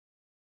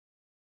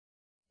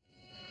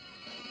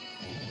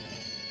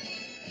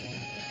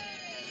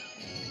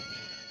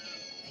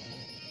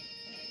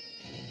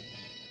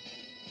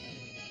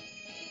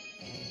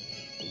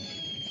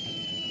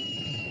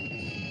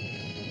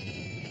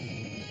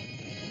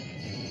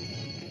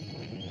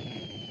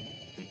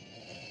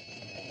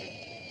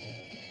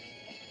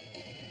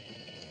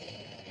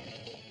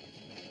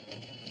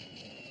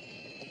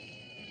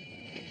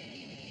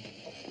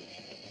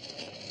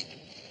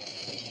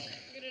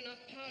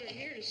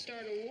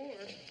more.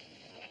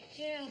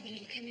 Yeah, but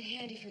it'll come in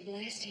handy for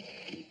blasting.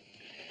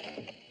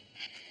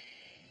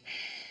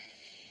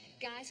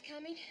 Guys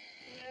coming?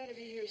 They ought to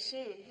be here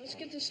soon. Let's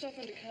get this stuff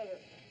under cover.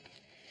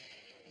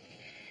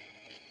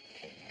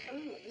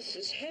 Oh, this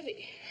is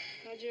heavy.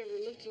 How'd you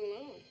ever lift it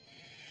alone?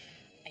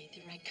 I ate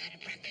the right kind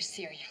of breakfast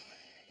cereal.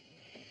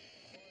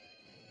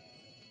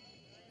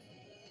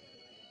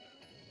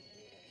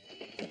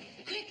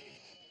 Quick!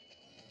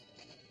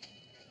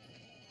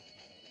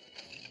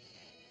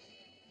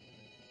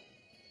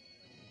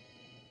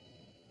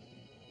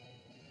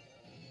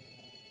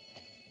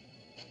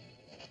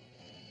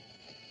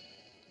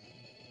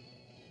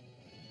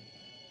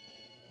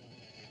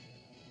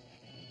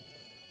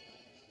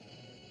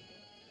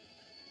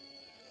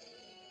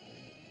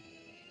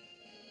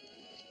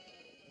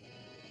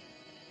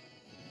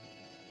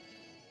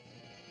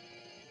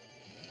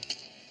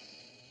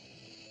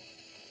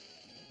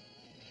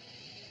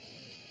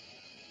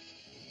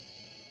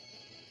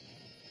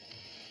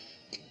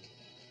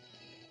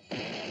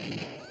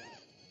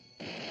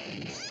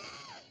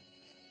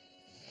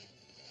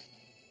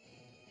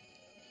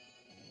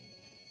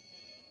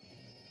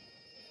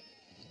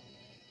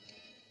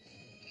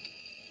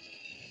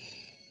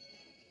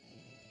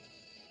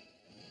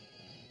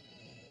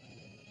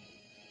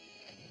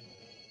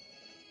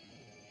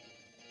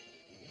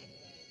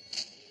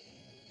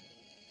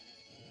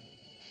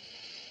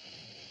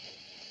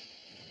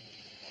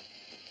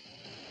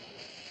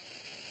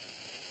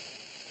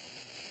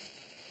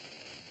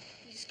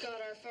 He's got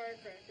our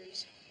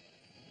firecrackers.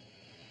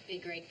 Be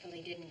grateful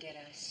he didn't get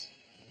us.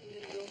 I'm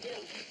gonna go get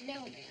him.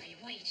 No, Barry,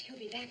 wait. He'll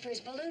be back for his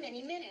balloon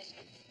any minute.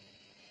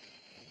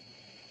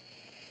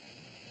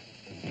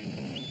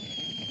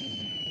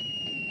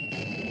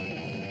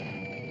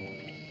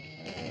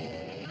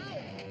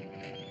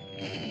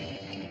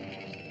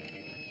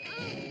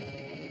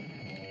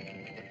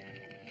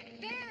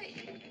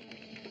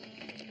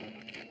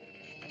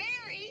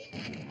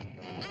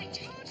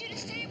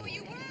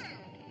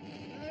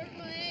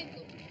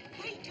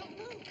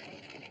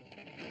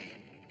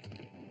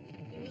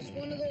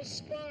 One of those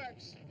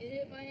sparks. It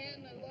hit my hand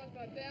and I lost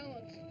my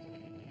balance.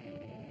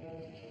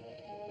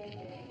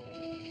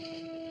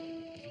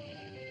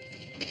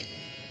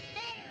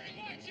 Barry,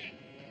 watch it!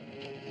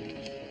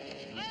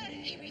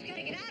 Hey, we've got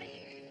to get out of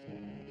here.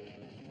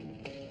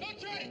 Don't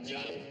try to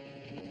jump!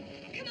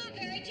 Come on,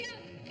 Barry,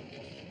 jump!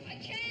 I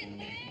can't,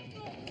 my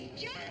ankle!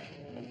 Jump!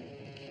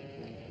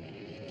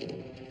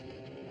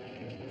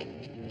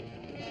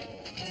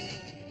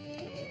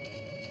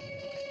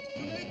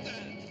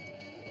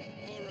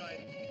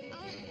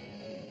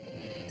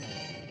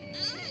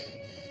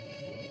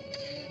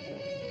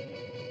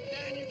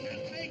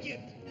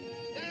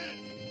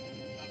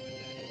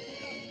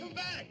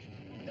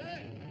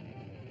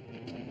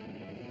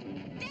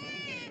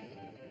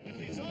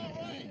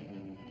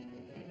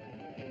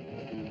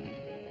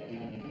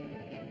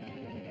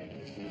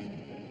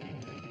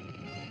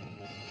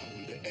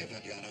 Ever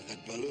get out of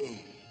that balloon?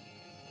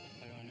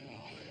 I don't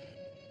know.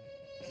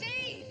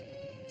 Steve!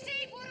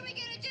 Steve, what are we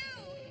gonna do?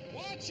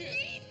 Watch it!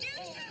 Steve, do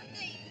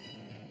something!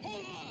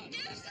 Hold on! Do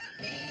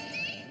something,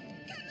 Steve!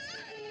 Come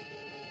on!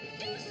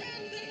 Do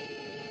something!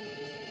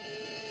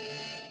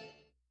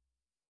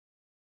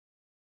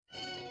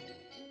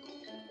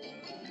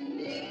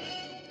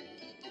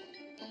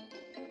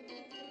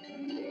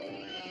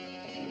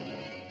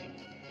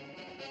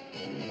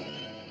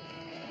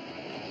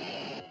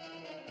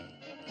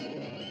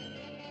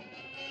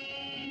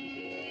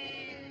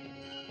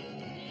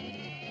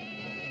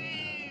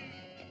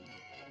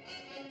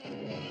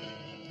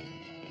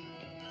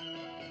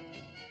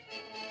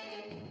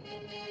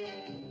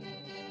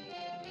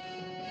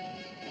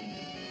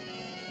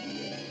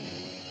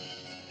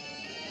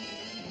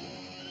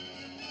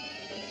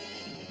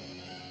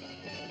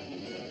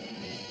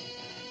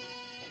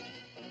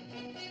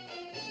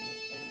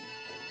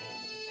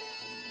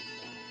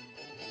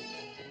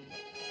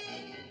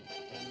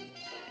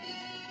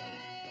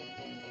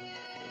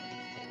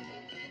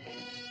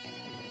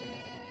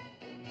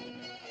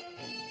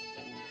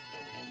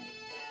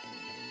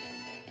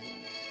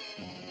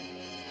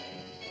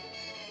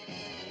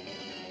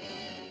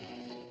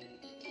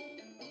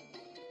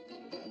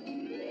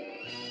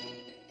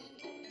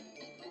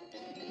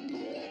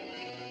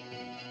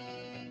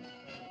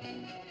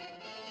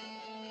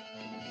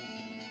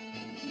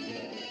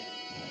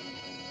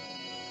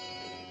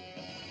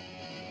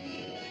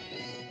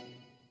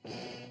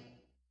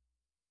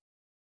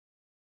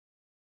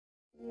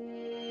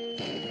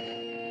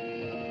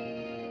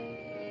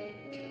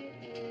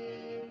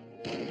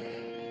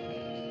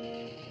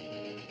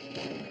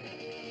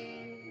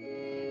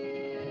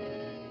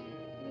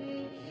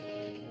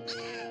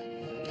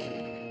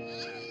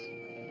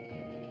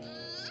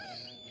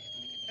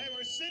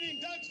 Sitting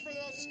ducks for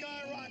those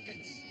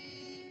skyrockets.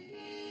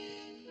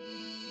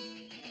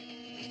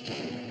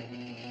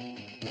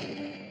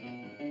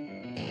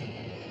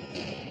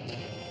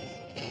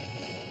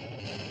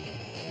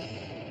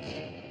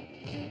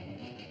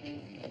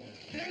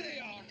 There they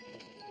are!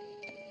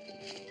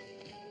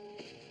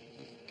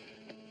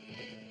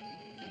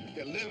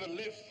 They'll never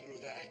live through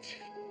that.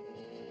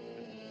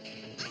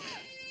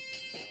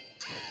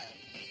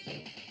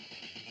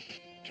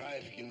 Try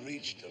if you can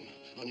reach them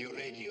on your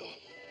radio.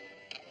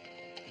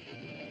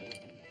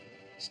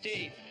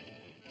 Steve,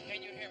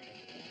 can you hear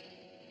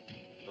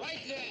me?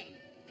 Right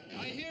then.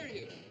 I hear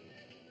you.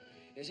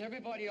 Is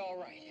everybody all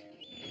right?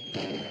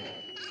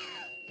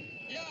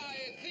 Yeah,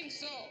 I think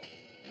so.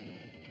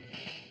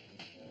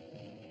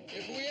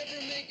 If we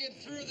ever make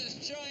it through this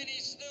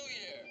Chinese New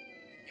Year.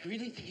 You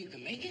really think you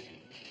can make it?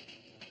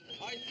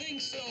 I think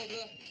so.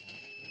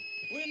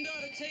 The wind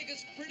ought to take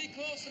us pretty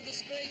close to the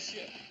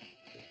spaceship.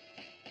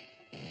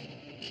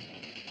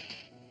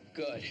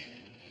 Good.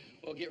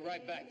 We'll get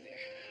right back there.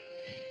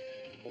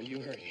 Well,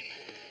 you heard him.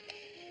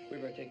 We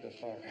better take those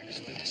firecrackers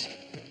with us.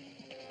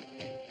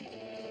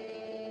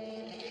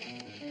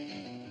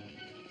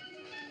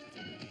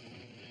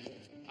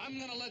 I'm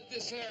gonna let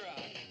this air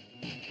out.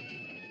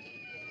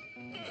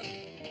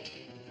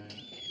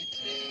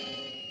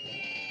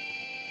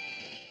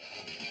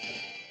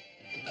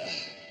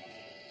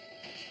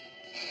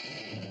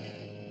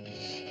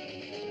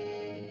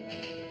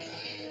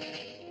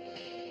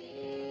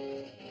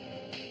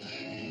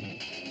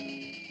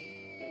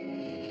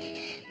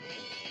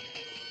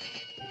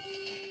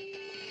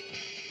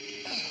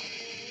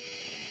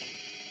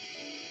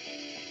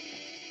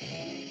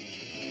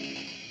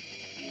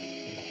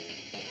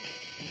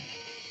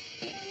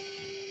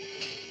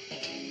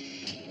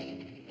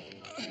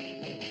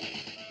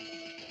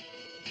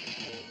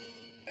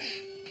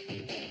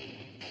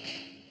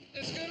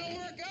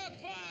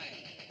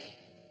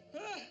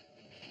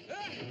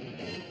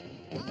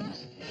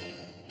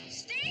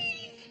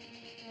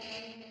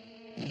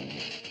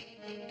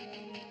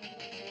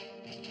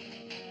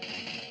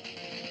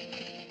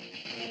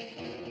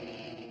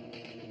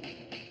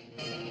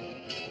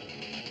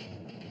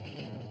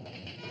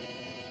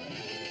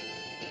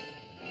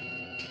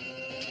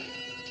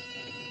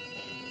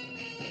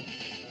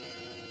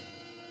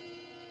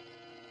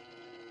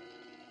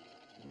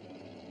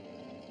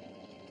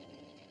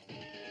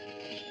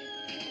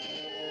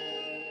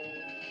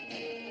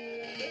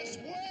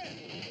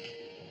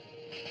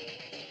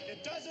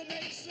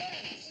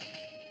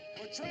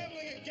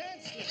 Traveling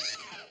against it.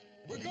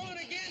 We're going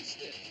against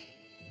it.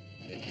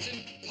 It's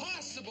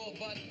impossible,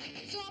 but...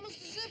 It's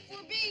almost as if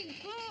we're being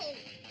pulled.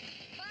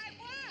 By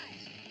what?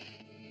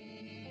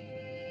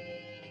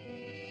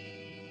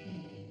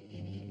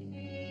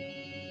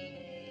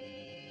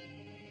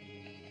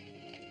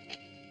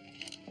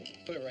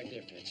 Put it right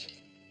there, Fitz.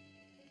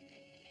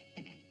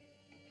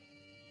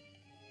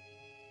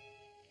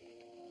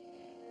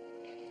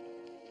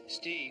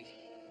 Steve,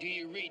 do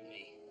you read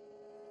me?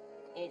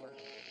 Over.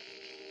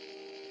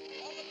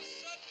 All of a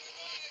sudden, we're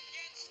going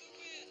against the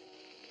wind.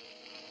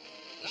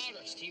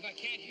 Louder, Steve. I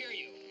can't hear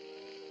you.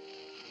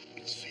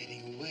 It's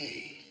fading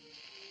away.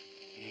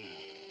 Yeah.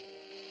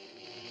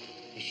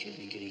 It should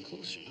be getting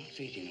closer, not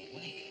fading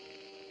away.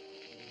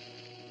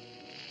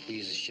 We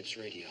use the ship's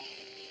radio.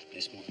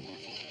 It's more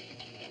powerful.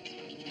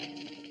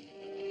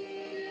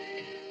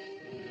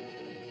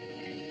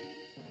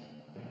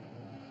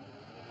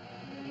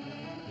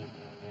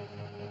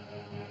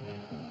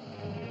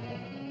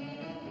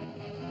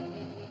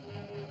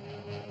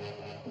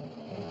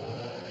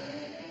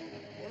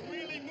 We're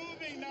really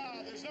moving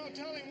now. There's no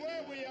telling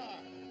where we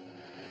are.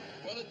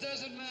 Well, it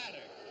doesn't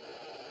matter.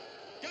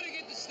 Gotta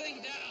get this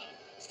thing down.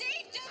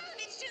 Steve, don't!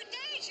 It's too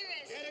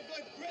dangerous! Get a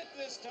good grip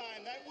this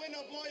time. That wind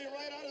will blow you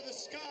right out of the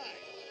sky.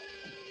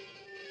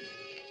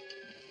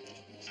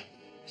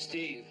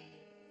 Steve,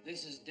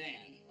 this is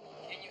Dan.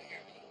 Can you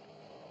hear me?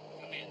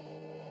 Come in.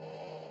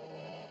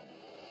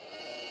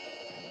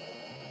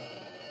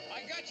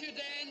 I got you,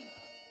 Dan.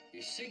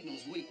 Your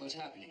signal's weak. What's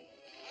happening?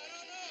 I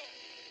don't know.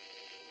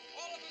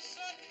 All of a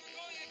sudden, we're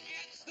going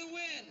against the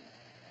wind.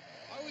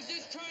 I was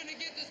just trying to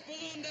get this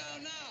balloon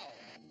down now.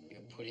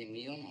 You're putting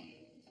me on.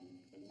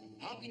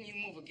 How can you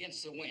move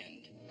against the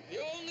wind? The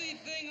only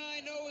thing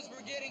I know is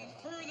we're getting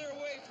further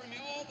away from you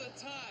all the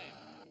time.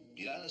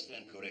 Did I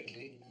understand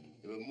correctly?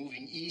 They were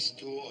moving east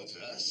towards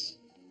us.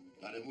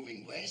 Now they're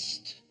moving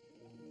west.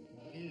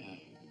 Yeah.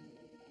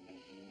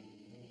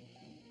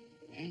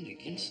 And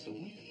against the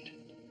wind.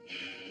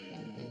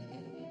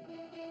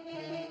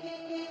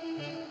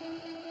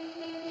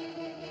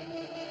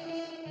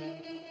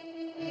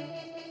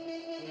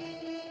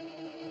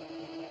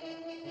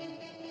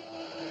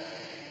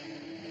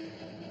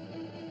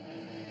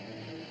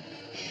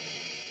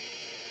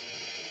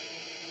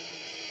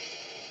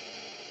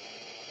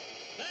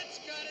 That's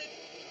got it.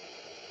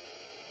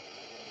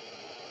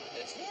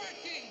 It's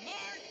working,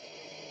 Mark.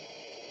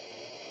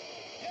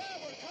 Yeah,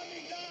 we're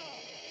coming down.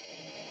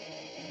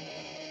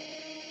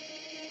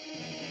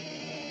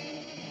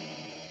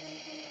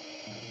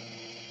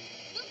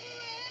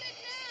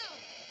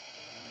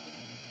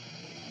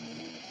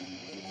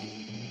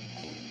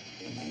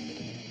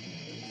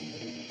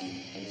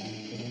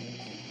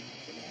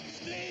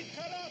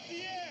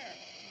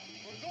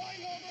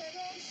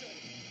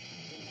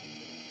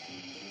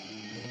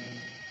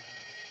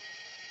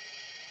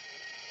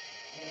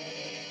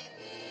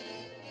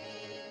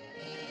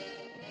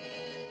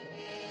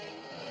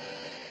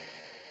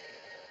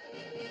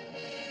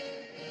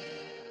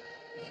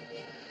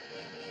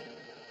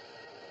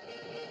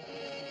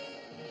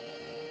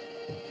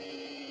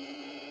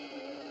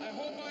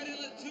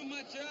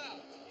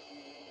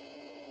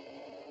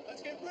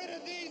 Let's get rid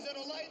of these.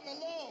 It'll lighten the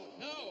load.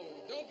 No,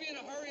 don't be in a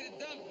hurry to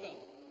dump them.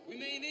 We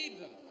may need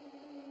them.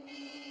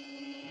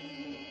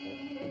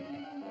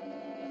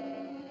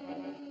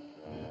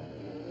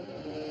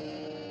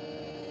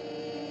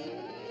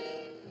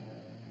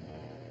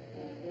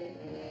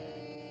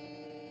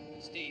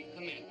 Steve,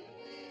 come in.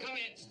 Come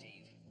in,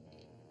 Steve.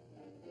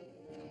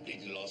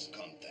 Completely lost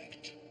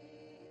contact.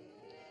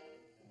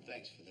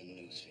 Thanks for the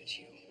news,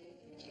 Fitzhugh.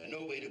 Is there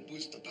no way to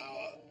boost the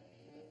power?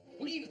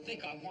 What do you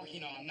think I'm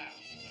working on now?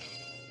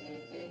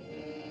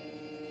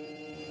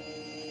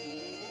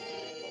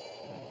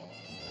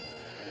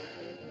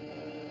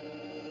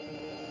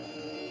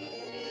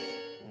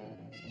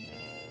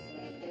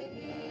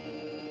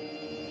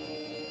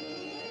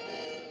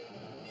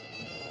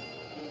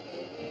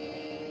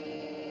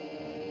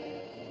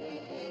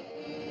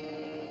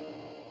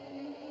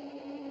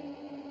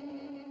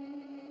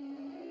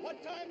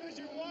 What time does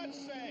your watch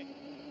say?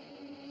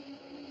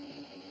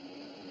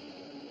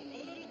 A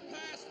little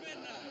past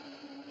midnight.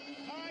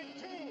 Time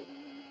 2.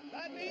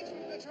 That means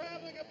we've been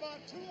traveling about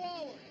 2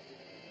 hours.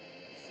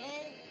 So?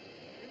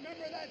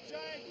 Remember that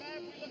giant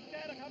map we looked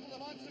at a couple of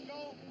months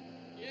ago?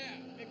 Yeah.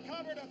 It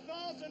covered a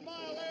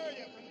 1,000-mile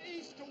area from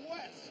east to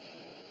west.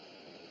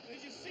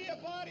 Did you see a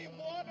body of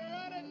water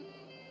on it?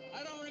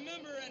 I don't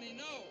remember any,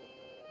 no.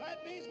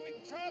 That means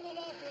we've traveled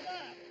off of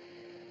that.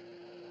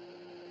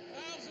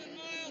 1,000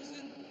 miles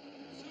in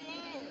 2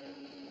 hours.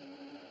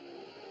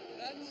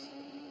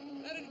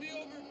 That'd be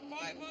over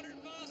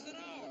 500 miles an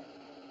hour.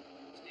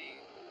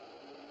 Steve,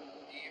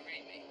 do you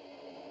read me?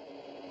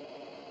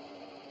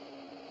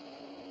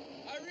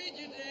 I read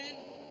you, Dan.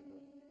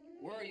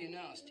 Where are you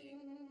now, Steve?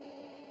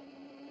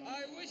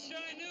 I wish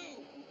I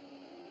knew.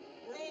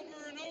 We're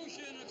over an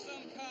ocean of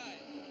some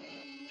kind.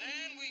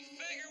 And we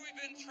figure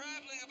we've been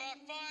traveling about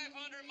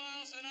 500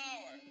 miles an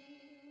hour.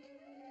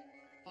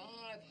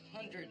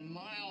 500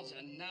 miles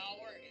an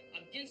hour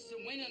against the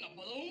wind in a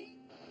balloon?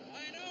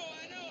 I know.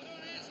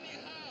 Don't ask me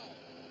how.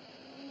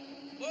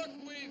 Look,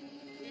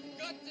 we've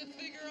got to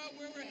figure out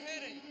where we're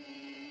heading.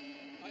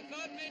 I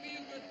thought maybe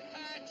you could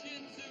patch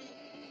into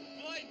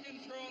flight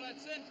control at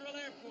Central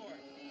Airport.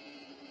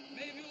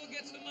 Maybe we'll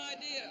get some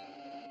idea.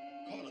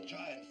 Call a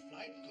giant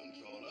flight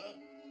controller?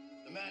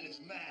 The man is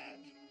mad.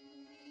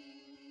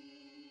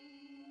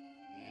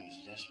 Man's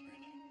desperate.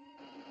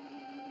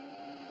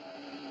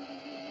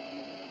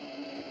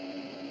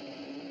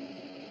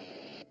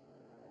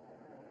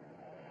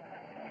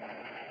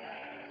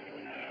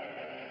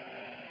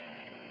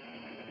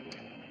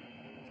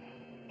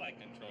 Flight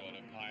control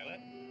to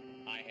pilot.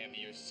 I have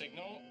your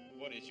signal.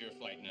 What is your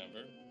flight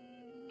number?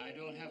 I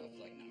don't have a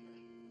flight number.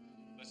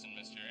 Listen,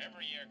 mister,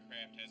 every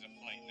aircraft has a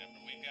flight number.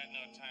 We've got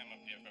no time up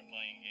here for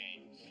playing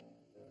games.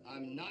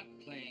 I'm not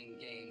playing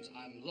games.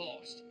 I'm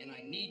lost, and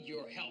I need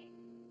your help.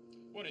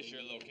 What is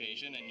your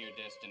location and your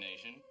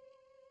destination?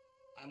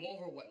 I'm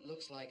over what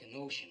looks like an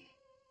ocean.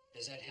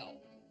 Does that help?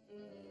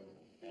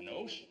 An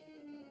ocean?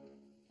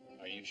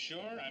 Are you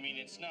sure? I mean,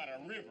 it's not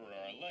a river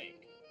or a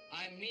lake.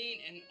 I mean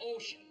an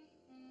ocean.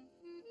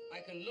 I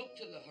can look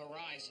to the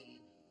horizon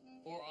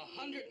for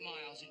 100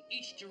 miles in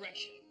each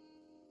direction.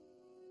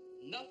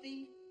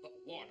 Nothing but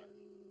water.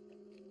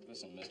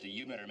 Listen, mister,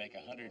 you better make a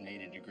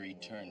 180-degree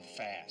turn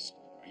fast,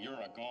 or you're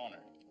a goner.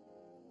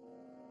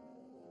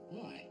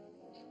 Why?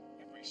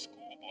 Every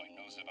schoolboy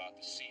knows about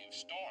the Sea of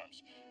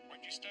Storms.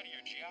 Where'd you study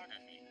your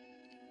geography?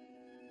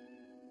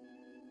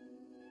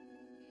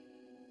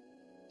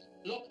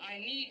 Look, I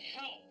need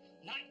help,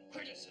 not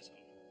criticism.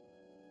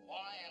 Why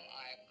am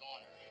I a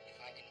goner if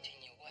I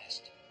continue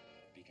west?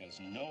 Because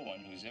no one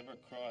who's ever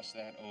crossed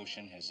that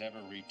ocean has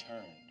ever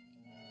returned.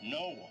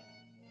 No one.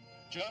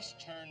 Just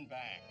turn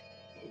back.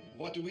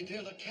 What do we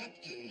tell the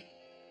captain?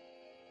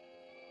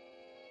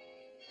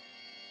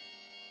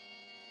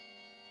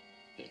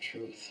 The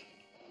truth.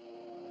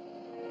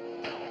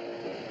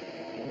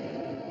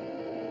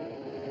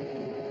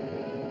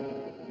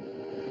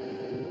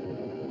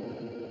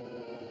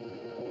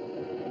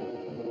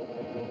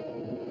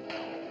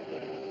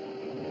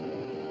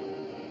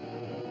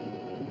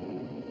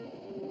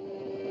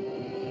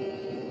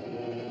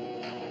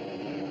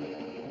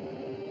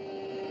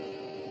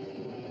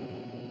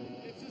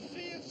 It's a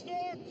sea of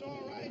storms,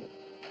 all right.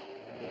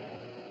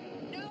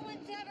 No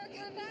one's ever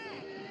come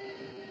back.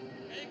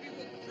 Maybe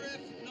we'll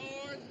drift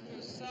north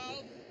or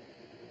south.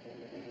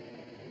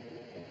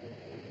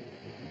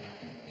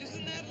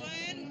 Isn't that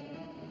land?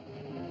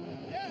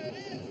 Yeah, it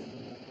is.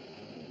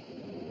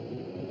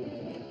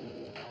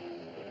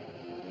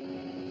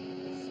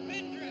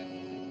 Spindrift!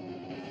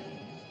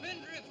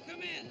 Spindrift,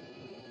 come in!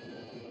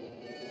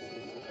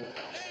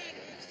 Land,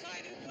 we've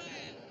sighted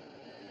land!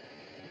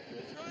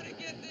 We'll try to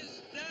get this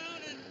down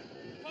and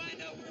find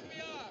out where we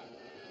are.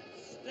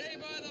 Stay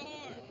by the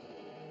horn.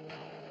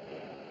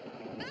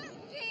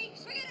 Mountain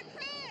peaks, we're gonna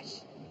crash.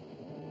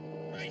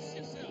 Brace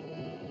yourself.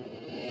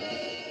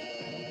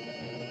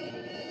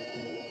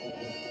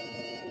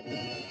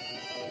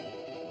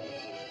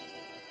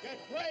 Get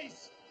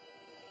braced.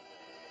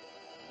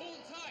 Hold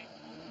tight.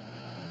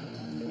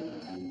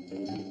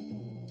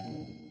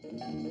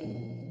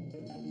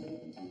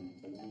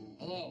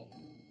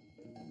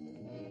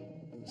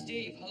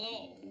 Steve,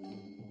 hello.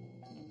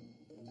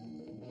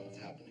 What's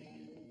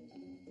happening?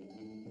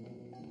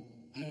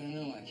 I don't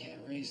know. I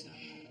can't raise them.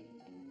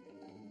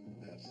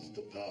 Perhaps it's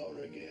the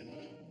power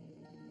again.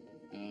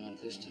 No,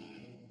 not this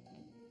time.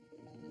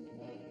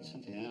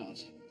 Something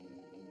else.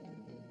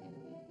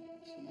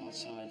 Some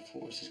outside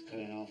force is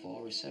cutting off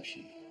all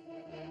reception.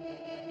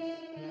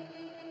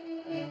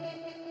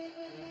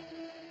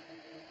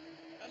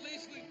 At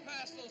least we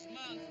passed those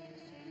mountains.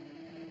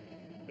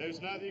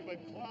 There's nothing but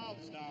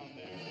clouds down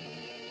there.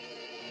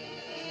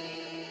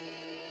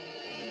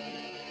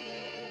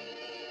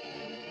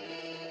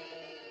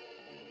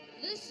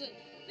 Listen,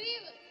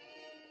 feel it.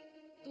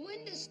 The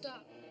wind has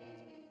stopped.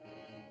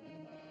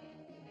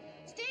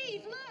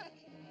 Steve, look!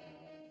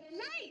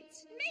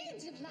 Lights!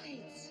 Millions of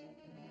lights!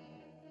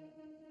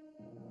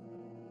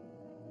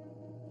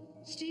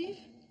 Steve?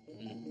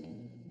 I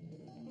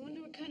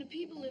wonder what kind of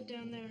people live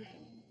down there.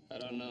 I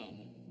don't know.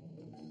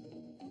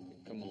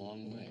 We've come a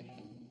long way.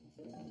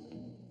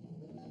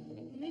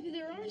 Maybe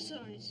there are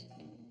signs.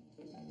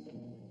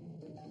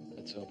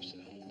 Let's hope so.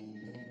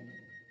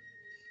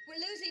 We're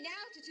losing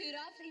altitude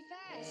awfully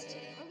fast.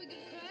 Are we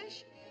gonna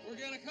crash? We're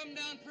gonna come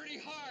down pretty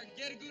hard.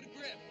 Get a good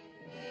grip.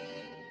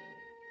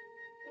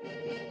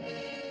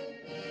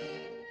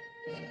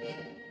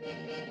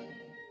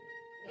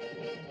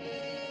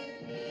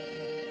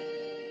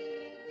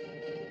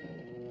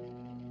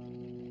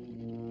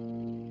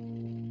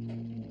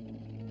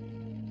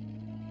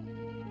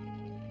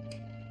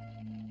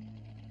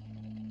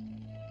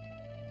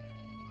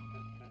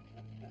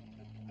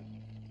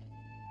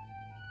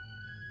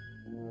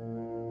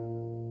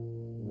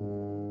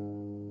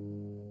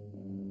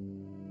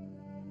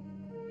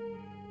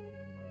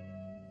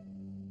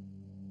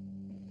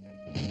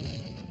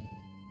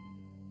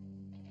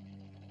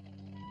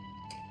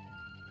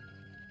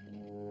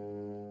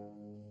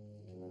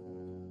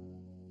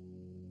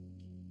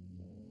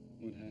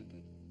 What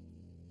happened?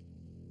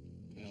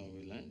 Well,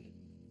 we landed.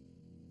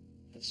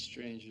 That's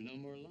strange. No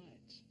more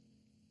lights.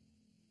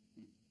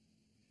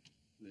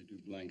 They do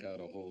blank out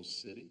a whole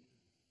city.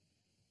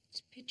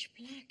 It's pitch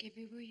black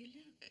everywhere you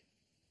look.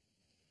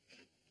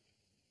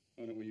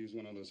 Why don't we use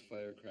one of those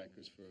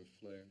firecrackers for a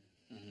flare?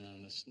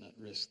 No, let's not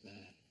risk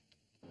that.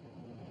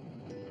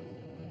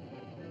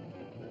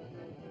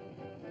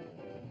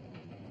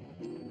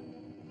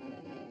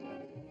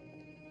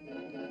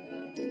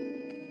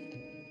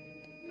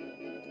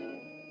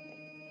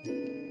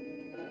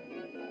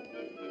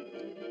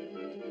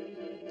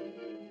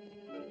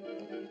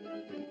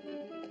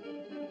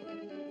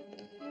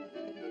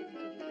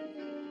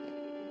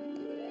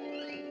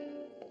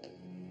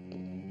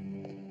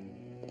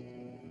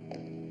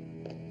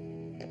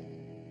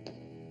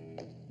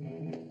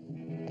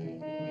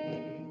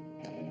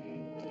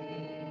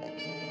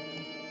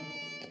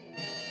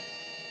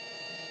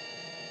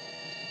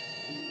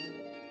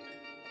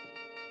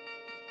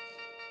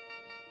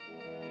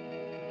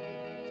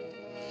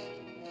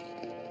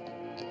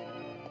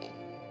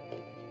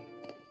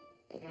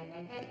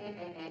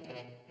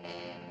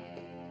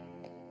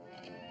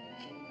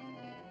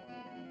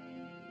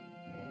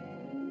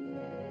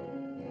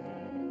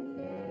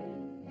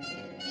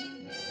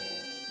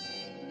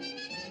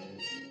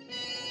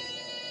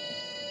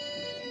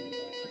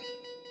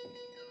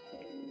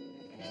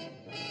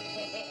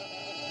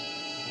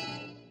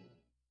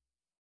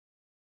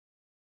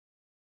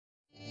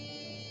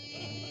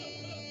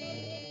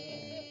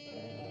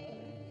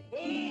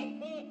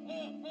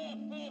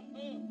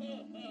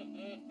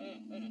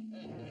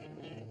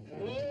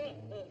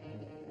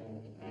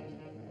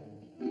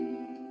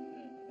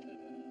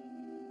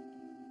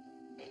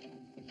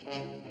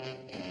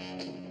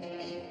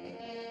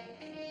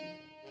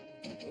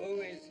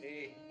 Who is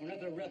he? One of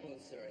the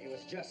rebels, sir. He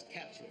was just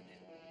captured.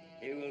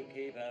 He will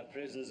keep our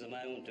prisons of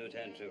my own to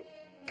attend to.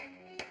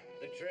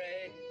 The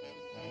tray.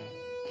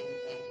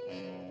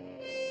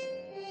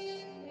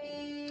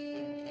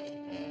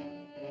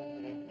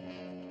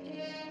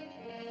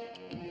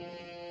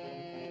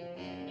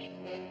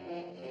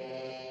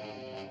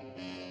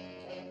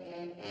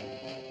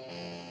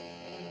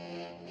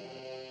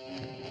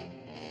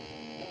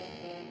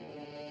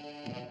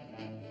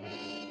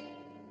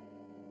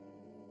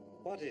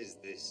 What is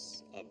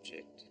this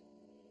object?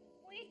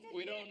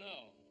 We don't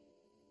know.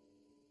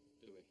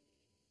 Do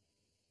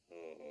we?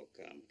 Oh,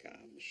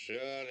 come.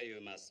 Surely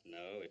you must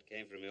know. It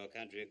came from your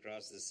country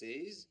across the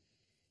seas.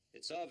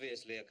 It's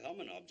obviously a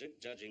common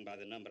object, judging by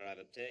the number I've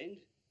obtained.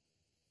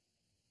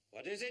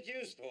 What is it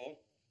used for?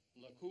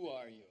 Look, who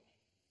are you?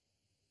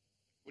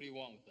 What do you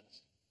want with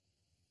us?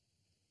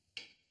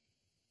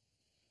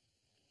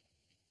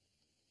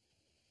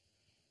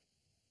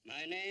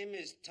 My name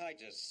is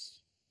Titus,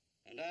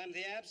 and I'm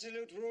the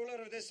absolute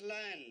ruler of this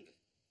land.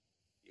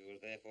 You will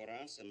therefore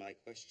answer my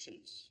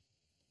questions.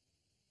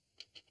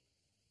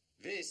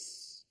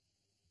 This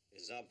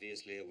is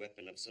obviously a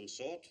weapon of some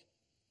sort.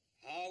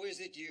 How is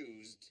it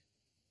used?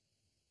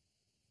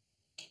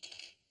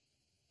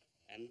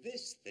 And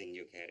this thing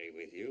you carry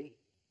with you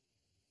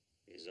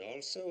is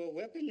also a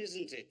weapon,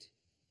 isn't it?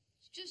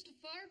 It's just a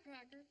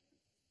firecracker.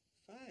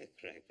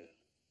 Firecracker?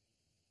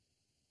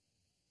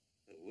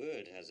 The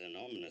word has an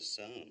ominous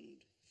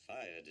sound.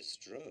 Fire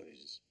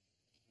destroys.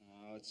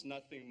 Oh, it's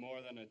nothing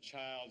more than a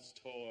child's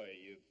toy.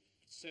 You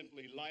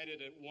simply light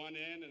it at one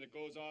end and it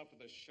goes off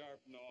with a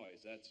sharp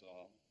noise, that's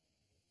all.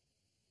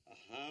 A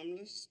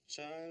harmless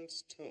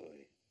child's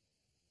toy.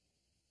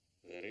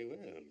 Very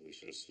well, we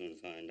shall soon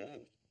find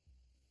out.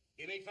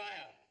 Give me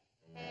fire!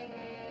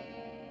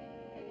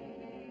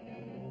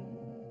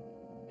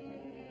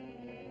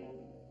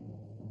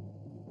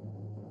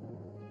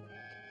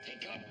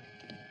 Take cover.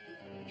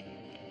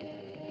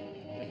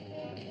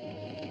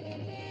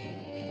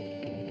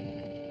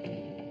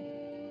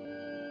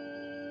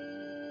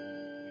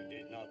 You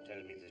did not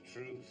tell me the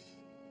truth.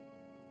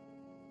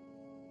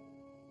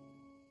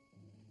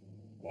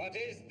 What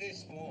is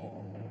this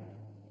war?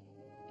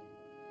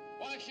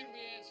 Why should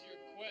we answer your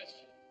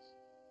questions?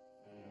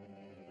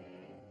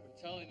 We're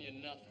telling you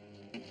nothing.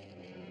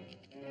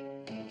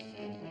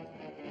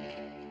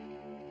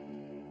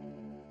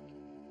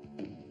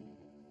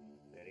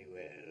 Very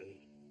well.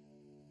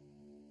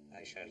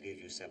 I shall give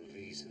you some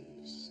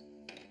reasons.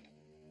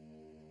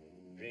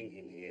 Bring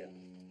him here.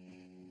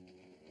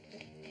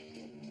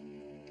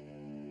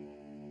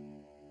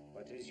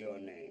 What is your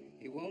name?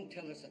 He won't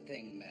tell us a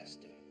thing,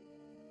 Master.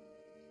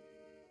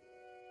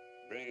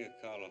 Bring a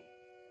collar.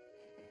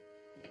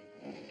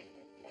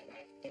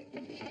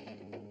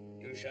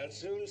 You shall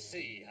soon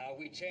see how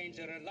we change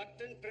a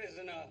reluctant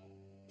prisoner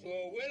to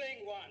a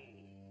willing one.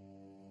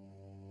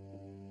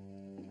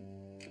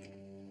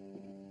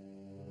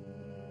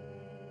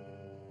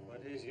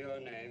 What is your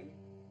name?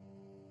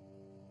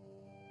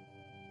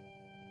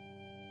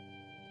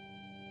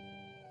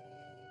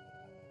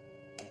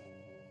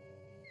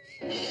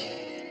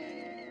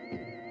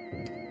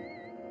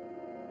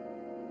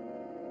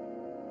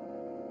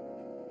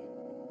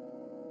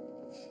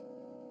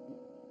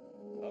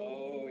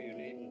 Oh, you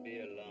needn't be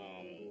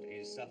alarmed.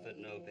 He suffered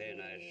no pain,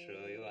 I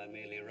assure you. I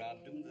merely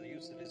robbed him of the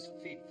use of his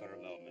feet for a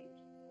moment.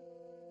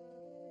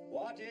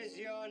 What is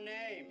your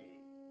name?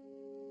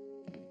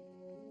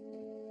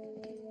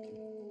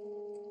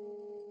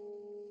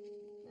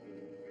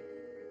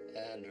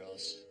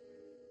 Andros.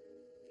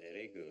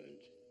 Very good.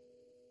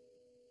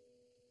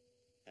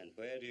 And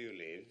where do you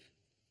live?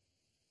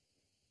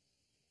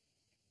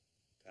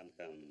 Come,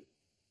 come.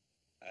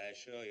 I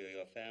assure you,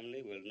 your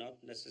family will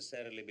not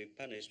necessarily be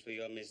punished for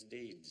your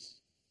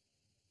misdeeds.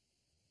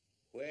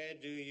 Where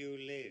do you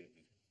live?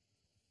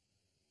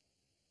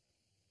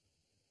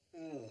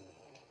 Oh.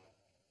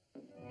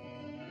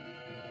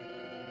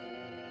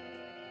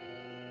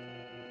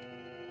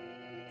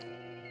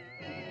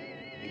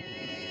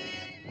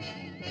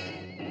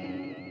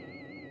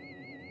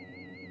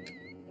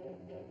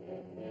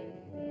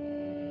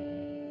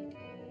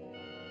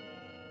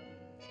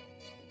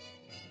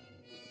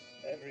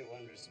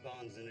 Everyone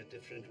responds in a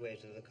different way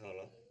to the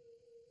collar.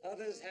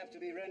 Others have to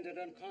be rendered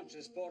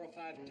unconscious 4 or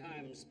 5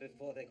 times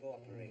before they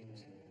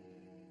cooperate.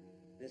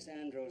 This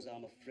Andros,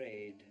 I'm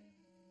afraid,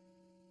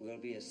 will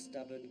be a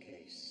stubborn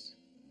case.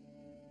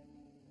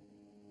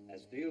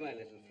 As for you, my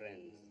little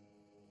friends,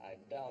 I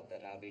doubt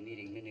that I'll be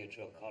needing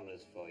miniature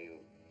collars for you.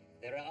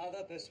 There are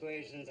other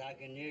persuasions I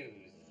can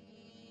use.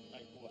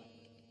 Like what?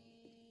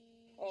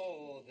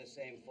 Oh, the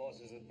same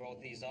forces that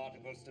brought these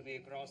articles to me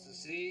across the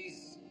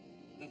seas.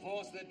 The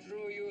force that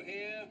drew you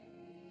here.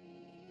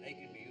 They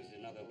can be used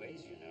in other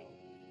ways, you know.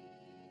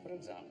 For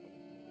example.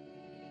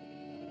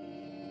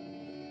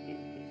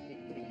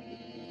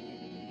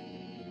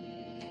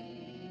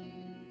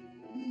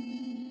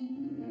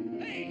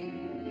 Hey!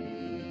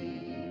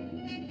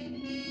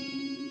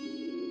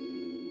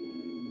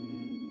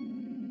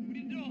 What are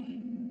you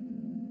doing?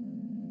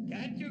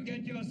 Can't you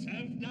get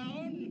yourself down?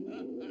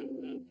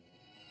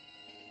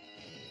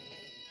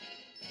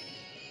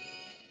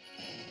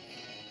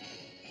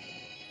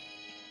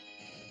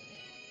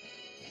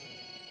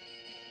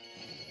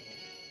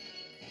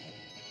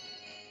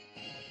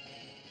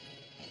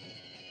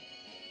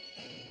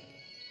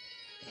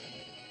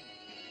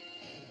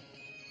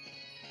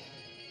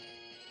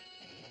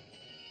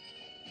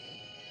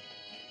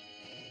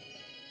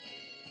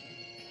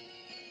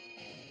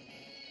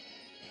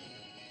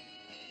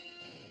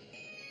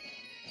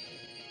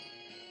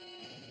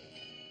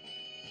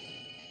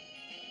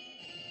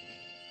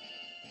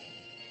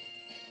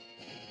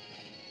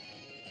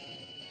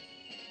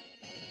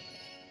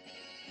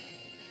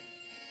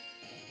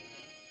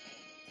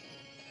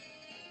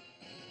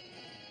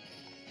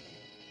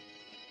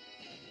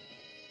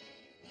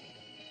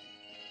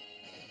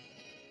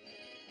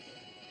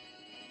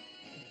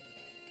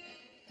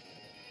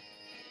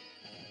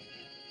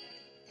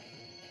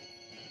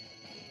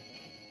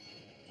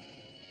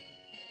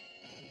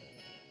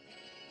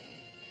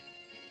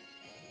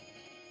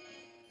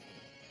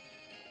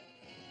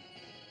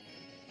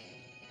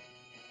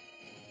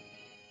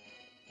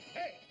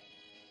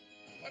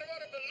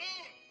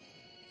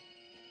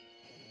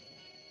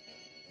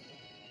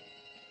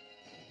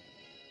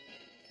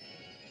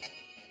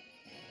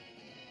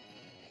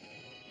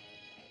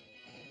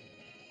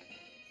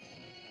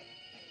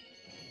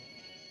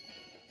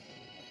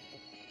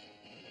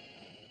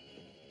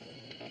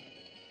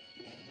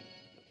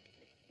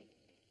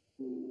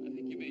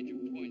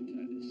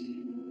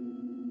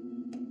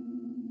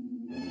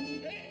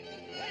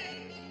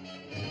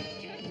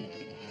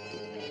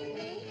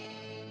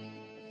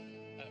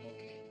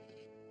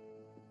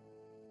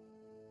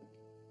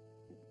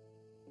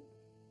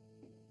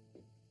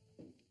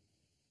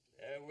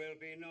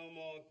 no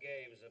more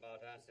games about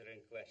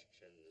answering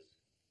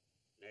questions.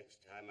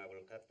 Next time I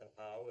will cut the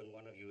pow when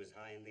one of you is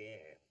high in the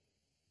air.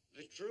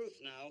 The truth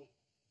now.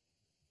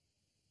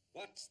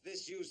 What's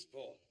this used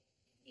for?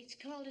 It's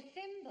called a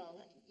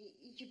thimble.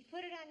 You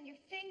put it on your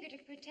finger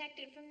to protect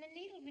it from the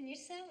needle when you're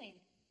sewing.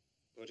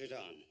 Put it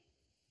on.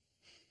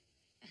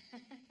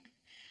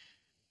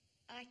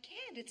 I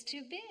can't. It's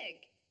too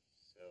big.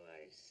 So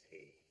I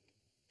see.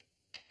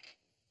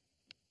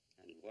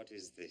 And what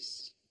is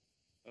this?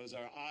 Those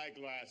are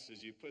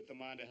eyeglasses. You put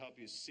them on to help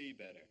you see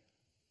better.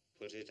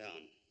 Put it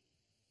on.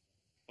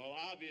 Well,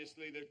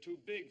 obviously, they're too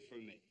big for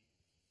me.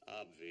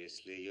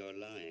 Obviously, you're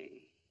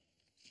lying.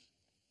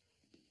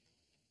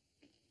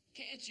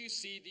 Can't you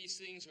see these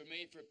things were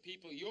made for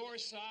people your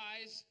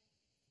size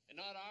and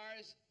not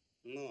ours?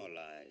 More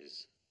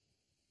lies.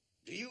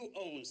 Do you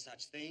own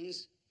such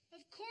things?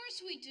 Of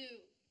course we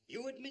do.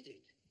 You admit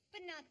it.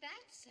 But not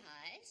that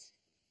size.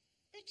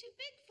 They're too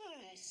big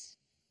for us.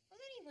 Well,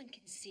 anyone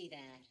can see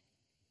that.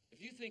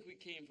 If you think we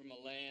came from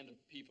a land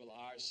of people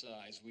our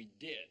size, we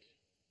did.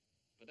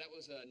 But that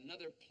was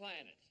another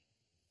planet,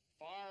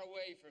 far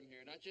away from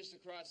here, not just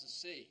across the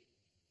sea.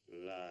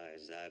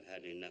 Lies. I've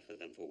had enough of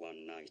them for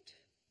one night.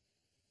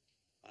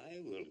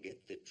 I will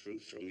get the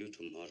truth from you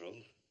tomorrow,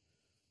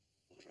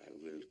 or I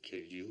will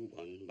kill you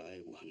one by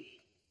one.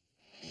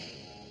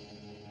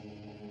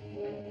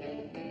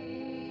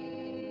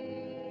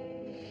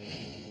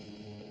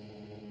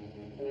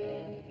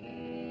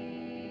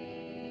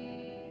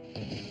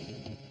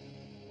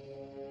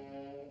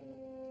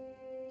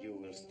 You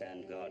will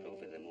stand guard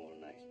over them all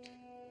night.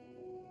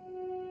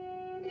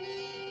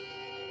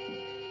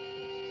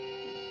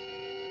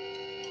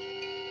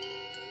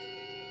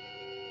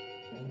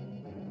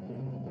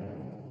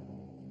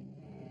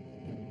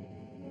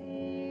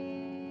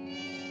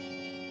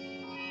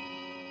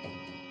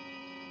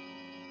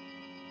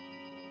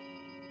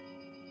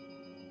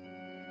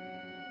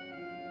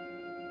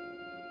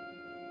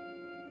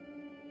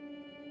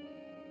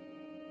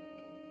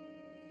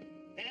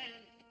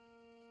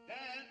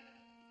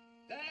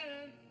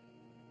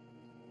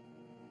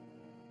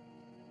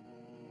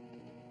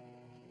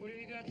 What have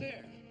you got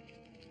there?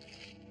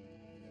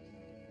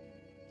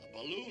 A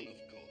balloon, of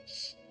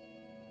course.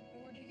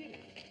 Where'd you get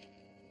it?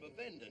 From a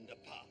vendor in the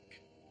park.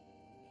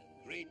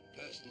 Great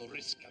personal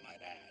risk, I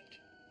might add.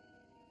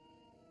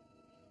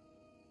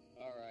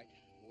 All right.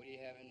 What do you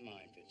have in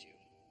mind, Fitzhugh?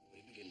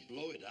 If we can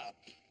blow it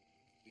up,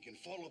 we can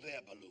follow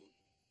their balloon.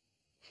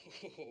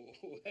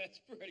 Oh, that's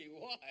pretty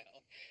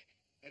wild.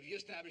 Have you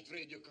established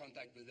radio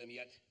contact with them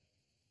yet?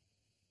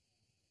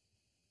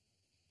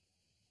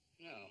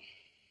 No.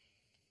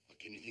 Or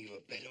can you think of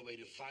a better way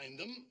to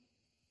find them?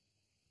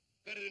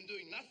 Better than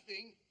doing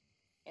nothing.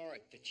 All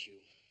right,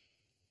 Fitzhugh.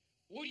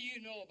 What do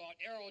you know about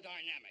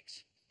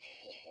aerodynamics?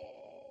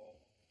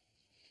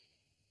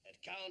 At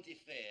county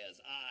fairs,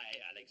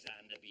 I,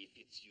 Alexander B.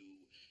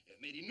 Fitzhugh,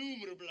 have made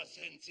innumerable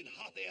ascents in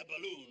hot air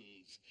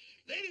balloons.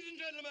 Ladies and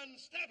gentlemen,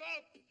 step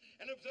up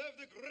and observe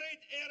the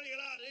great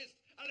aerial artist,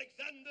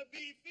 Alexander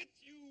B.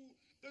 Fitzhugh,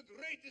 the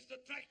greatest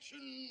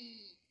attraction.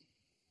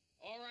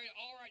 All right,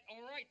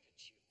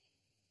 Fitzhugh.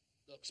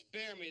 Look,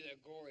 spare me the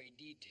gory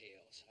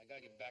details. I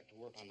gotta get back to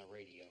work on the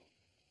radio.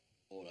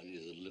 All I need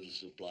is a little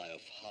supply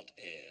of hot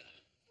air.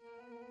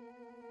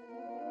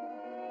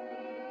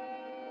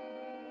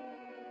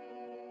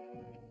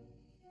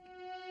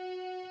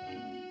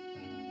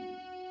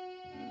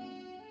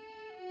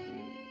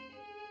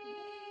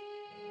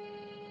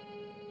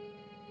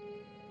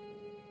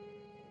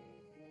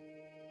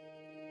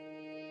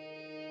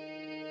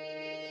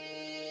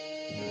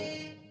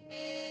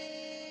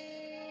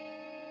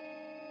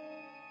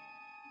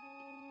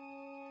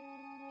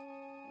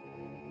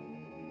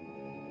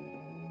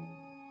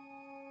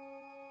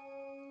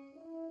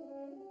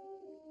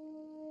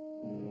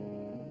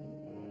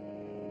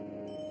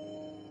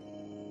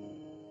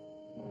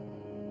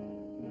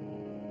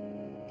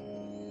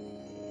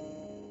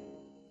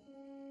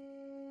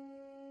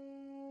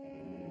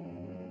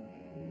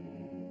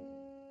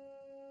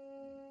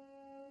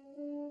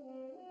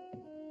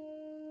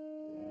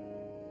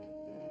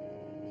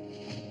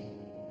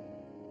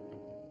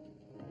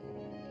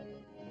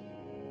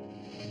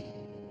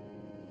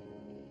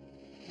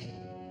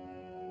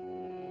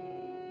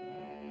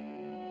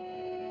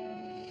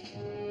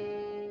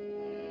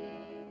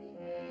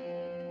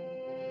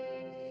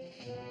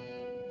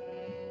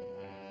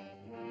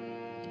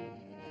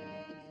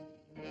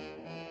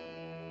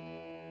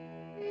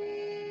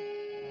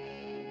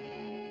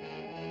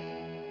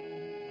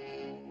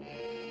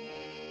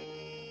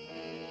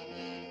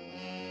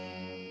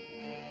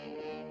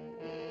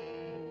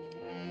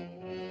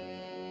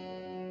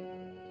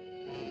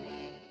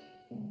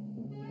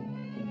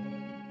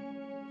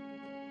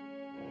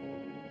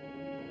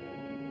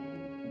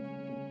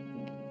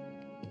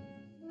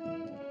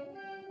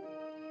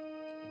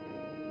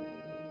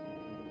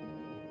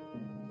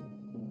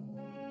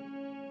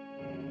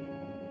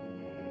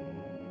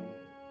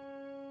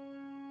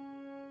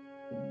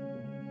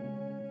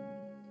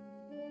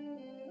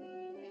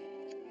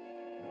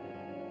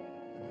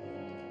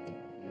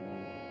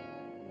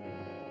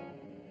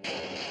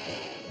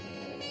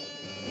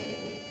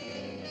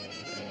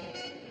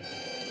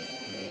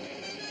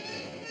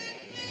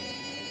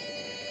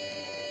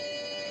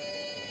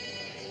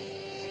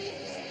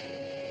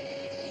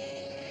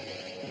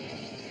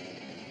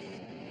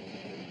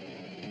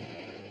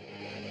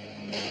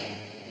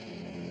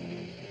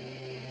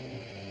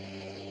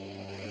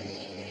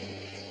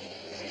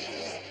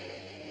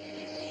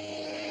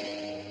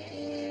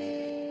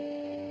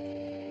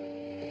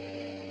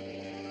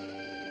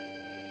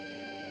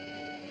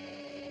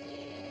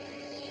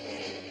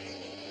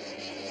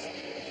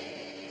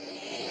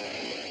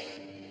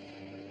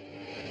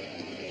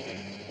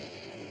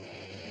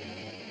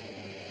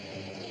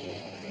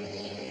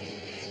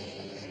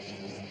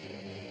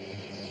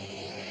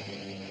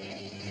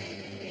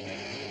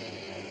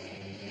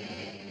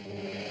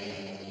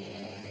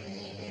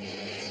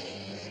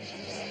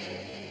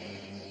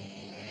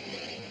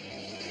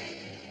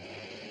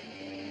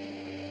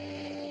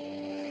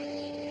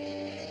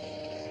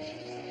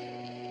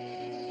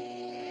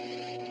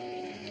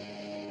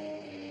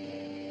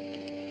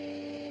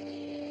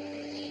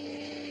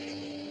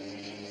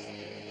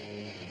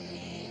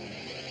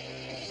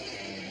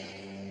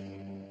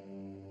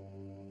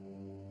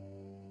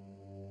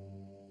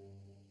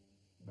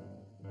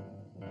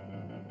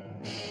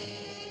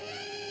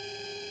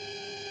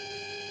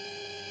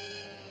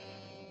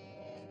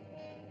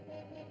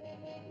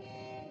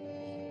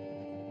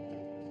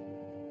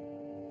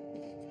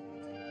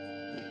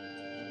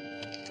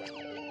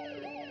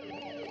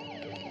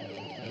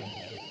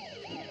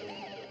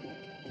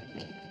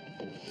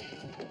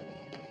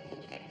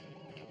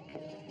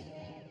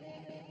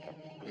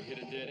 We hit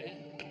a dead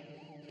end.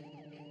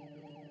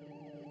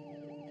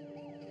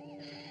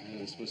 Yeah,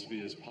 this must be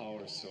his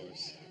power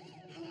source.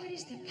 What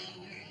is the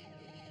power?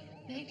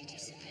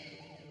 Magnetism?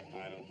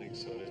 I don't think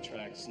so. It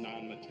attracts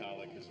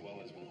non-metallic as well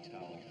as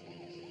metallic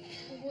things.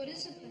 Well, what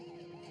is it then?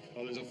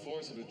 Well, there's a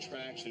force of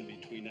attraction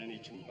between any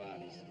two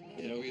bodies.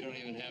 You know, we don't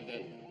even have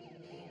that.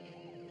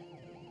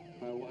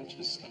 My watch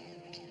is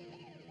stopped.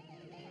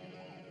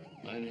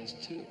 Mine is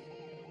too.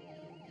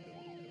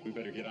 We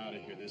better get out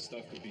of here. This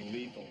stuff could be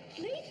lethal.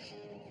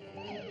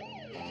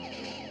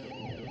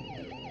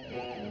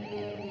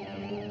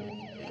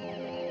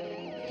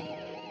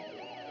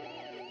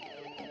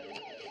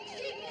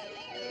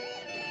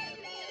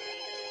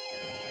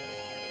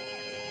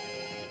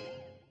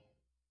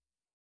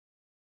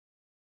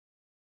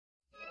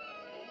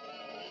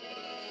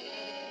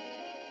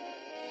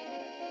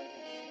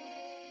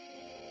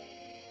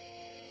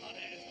 Hot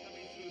air's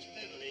coming through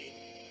steadily.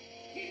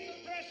 Keep the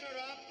pressure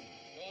up.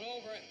 Going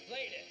over and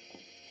played it.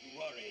 Don't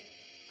worry.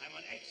 I'm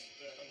an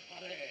expert on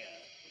hot air.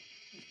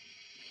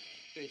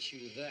 Bet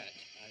you that,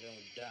 I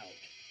don't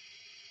doubt.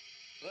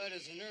 But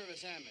as a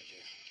nervous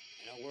amateur,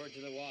 and a word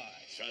to the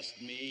wise.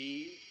 Trust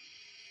me.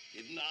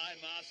 Didn't I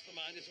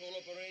mastermind this whole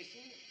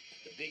operation?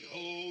 The big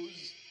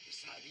hose, the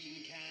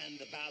sardine can,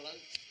 the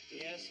ballast.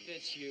 Yes,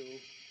 Fitzhugh.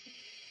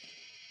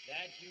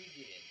 That you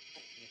did.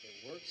 And if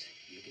it works,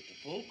 you get the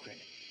full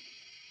credit.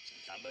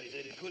 Somebody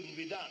said it couldn't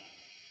be done.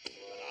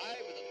 But I,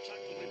 with a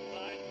chuckle,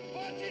 replied,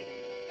 watch it!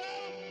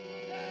 Down!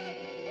 Down!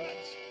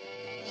 Watch!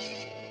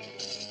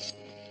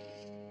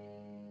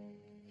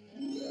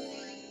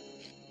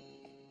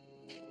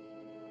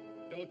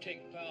 Don't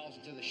take fouls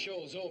until the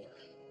show's over.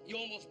 You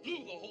almost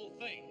blew the whole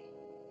thing.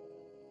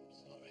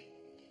 Sorry.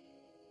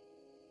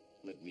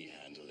 Let me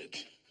handle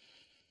it.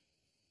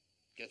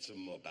 Get some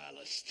more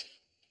ballast.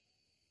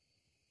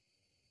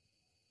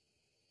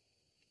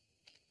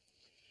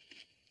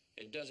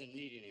 It doesn't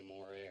need any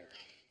more air.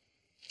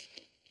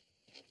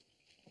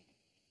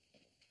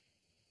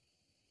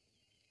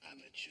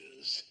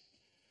 Amateurs.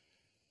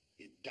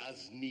 It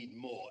does need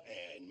more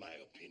air, in my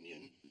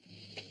opinion.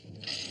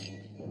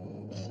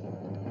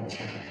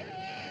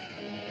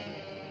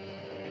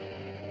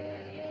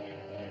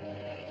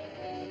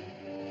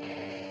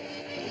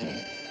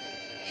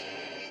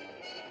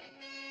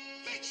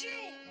 Fitz, you!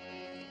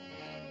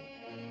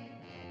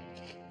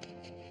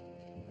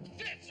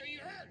 Fitz, are you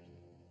hurt?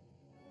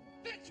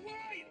 Fitz, where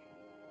are you?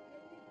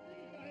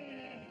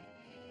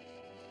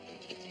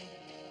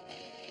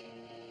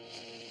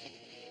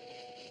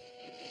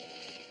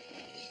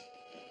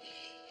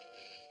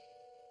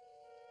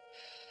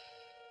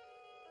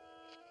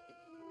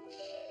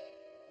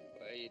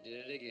 Well, you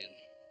did it again.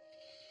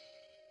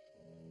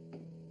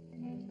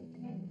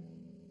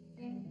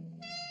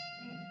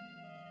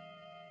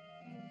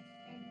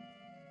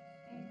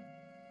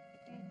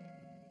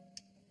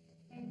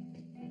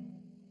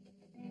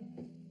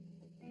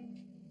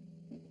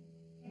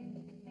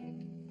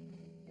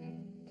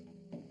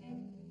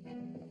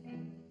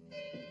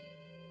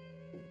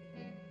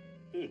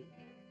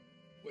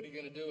 What are you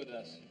going to do with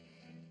us?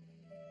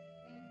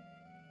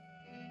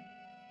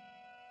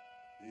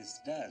 This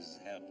does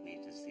help me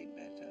to see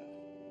better.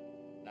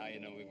 Now you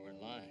know we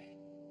weren't lying.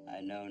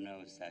 I know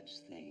no such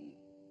thing.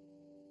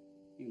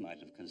 You might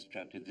have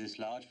constructed this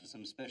lodge for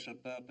some special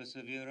purpose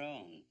of your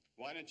own.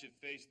 Why don't you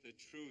face the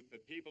truth? The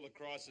people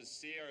across the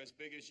sea are as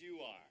big as you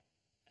are.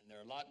 And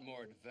they're a lot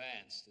more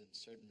advanced in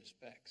certain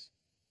respects.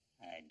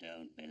 I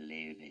don't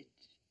believe it.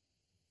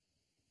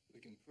 We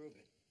can prove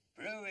it.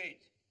 Prove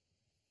it!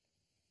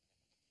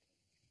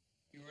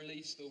 You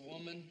release the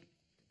woman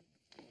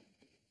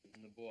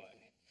and the boy.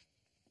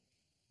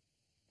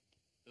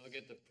 They'll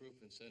get the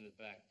proof and send it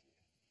back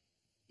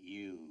to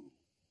you. You.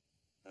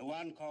 The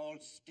one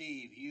called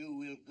Steve, you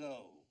will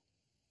go.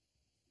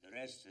 The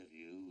rest of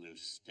you will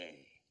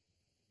stay.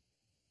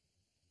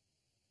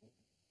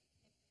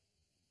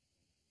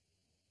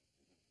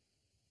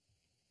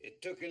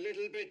 It took a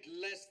little bit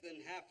less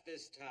than half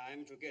this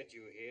time to get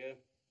you here.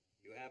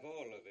 You have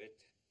all of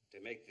it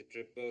to make the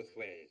trip both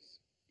ways.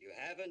 You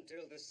have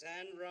until the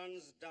sand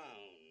runs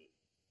down.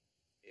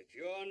 If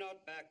you're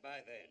not back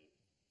by then,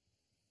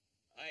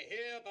 I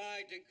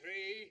hereby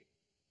decree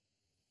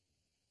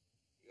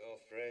your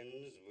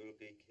friends will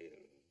be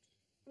killed.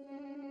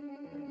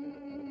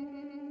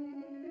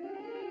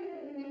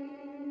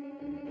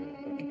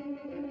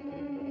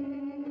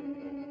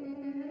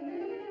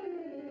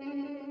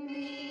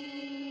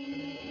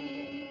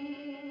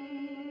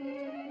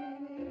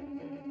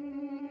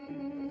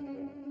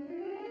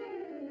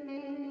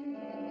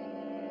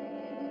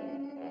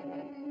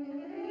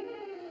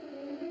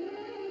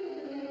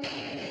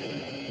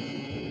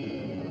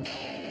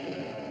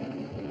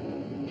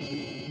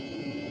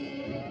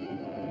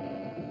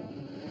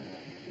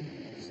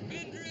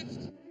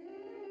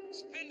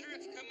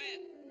 Spindrift, come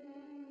in.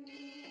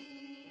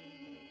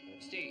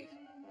 Steve,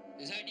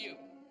 is that you?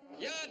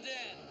 Yeah,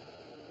 Dan.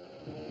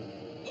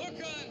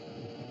 Look,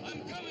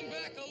 I'm coming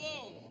back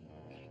alone.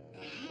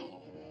 How?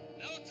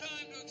 No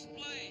time to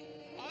explain.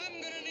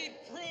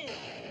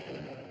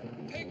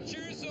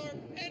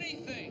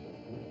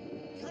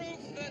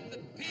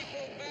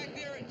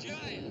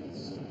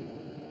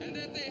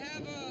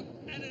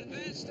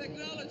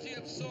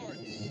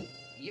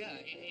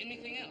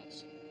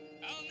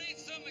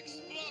 some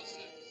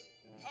explosives,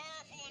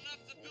 powerful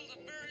enough to build a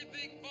very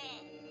big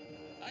bomb.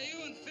 Now,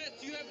 you and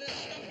Fitz, you have that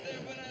stuff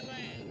there when I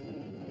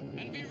land.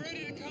 And be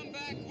ready to come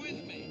back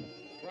with me.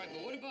 Right,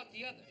 but what about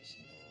the others?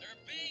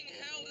 They're being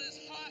held as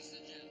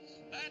hostages.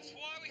 That's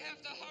why we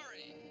have to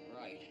hurry.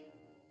 Right.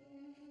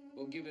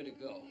 We'll give it a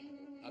go.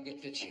 I'll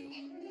get Fitz you.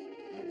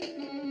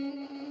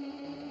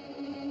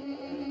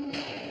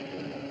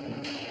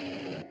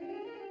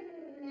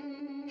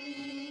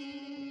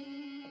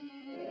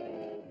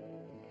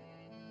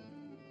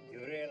 You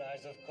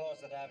realize, of course,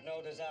 that I have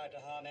no desire to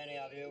harm any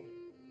of you.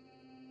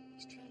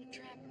 He's trying to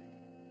trap her.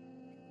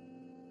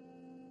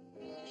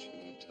 She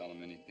won't tell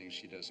him anything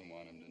she doesn't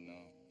want him to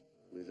know.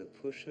 With a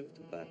push of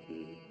the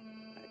button,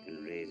 I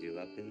can raise you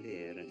up in the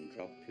air and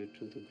drop you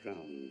to the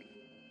ground.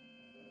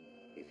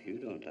 If you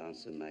don't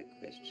answer my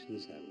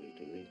questions, I will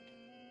do it.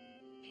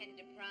 And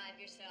deprive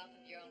yourself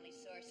of your only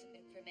source of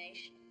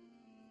information.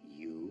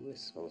 You, a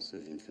source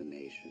of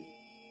information?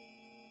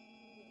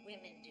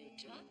 Women do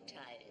talk,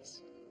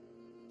 Titus.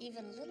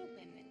 Even little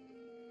women.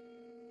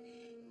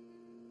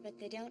 But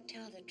they don't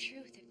tell the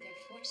truth if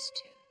they're forced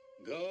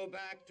to. Go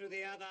back to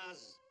the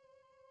others.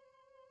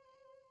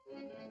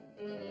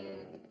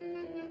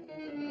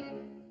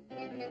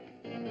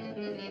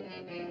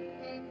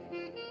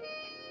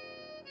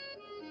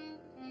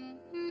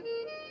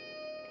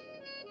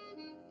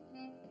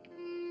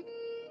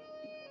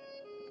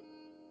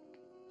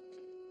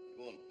 You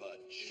won't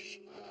budge.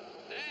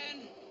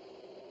 Dan,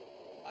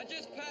 I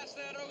just passed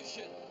that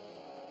ocean.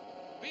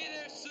 Be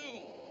there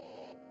soon.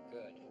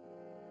 Good.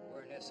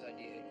 We're in SID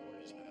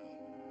headquarters now.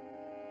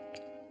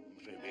 I'm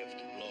afraid we have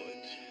to blow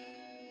it.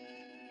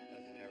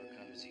 Nothing ever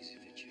comes easy,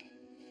 Fitz you.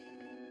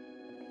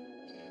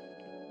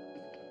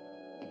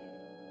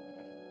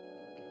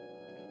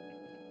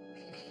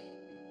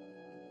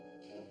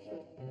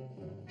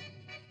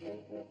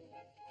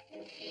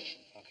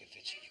 Okay,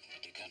 Fitz, you can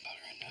put the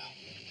gunpowder in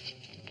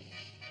now.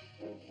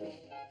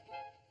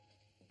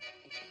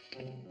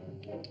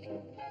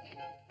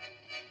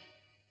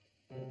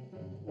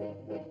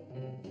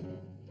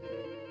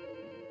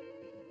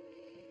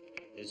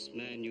 This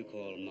man you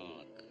call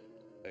Mark,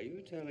 are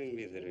you telling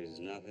me there is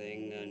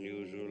nothing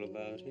unusual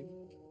about him?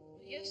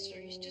 Yes, sir.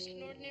 He's just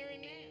an ordinary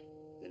man.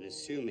 Then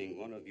assuming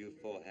one of you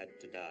four had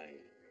to die,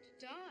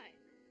 To die?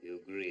 you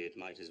agree it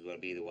might as well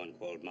be the one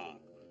called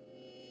Mark.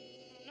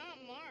 Not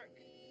Mark.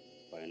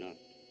 Why not?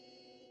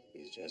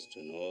 He's just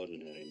an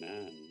ordinary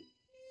man.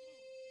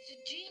 He's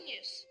a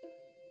genius.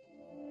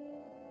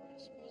 I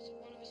suppose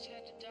if one of us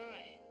had to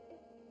die,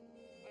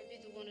 I'd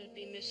be the one who'd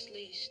be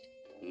misleased.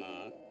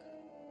 Mark,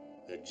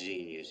 a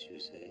genius, you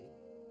say?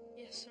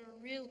 Yes, sir.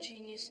 A real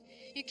genius.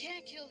 You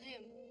can't kill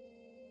him.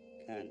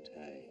 Can't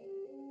I?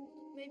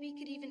 Maybe he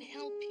could even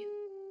help you.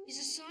 He's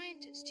a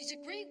scientist. He's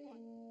a great one.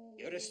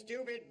 You're a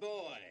stupid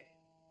boy.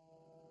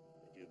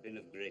 But you've been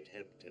of great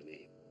help to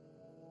me.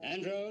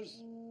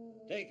 Andrews,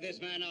 take this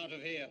man out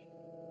of here.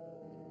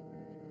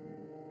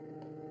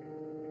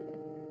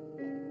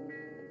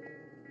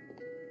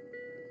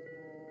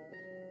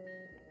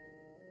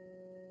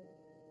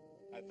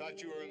 I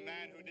thought you were a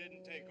man who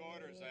didn't take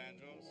orders,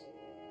 Andrews.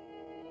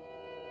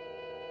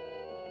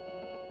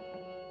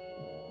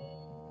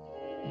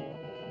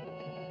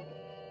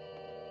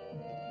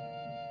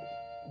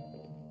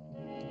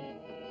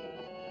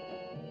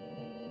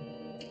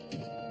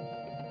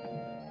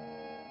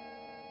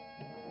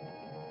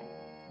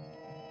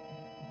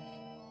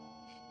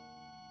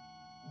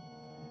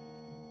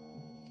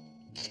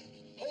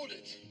 Hold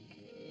it!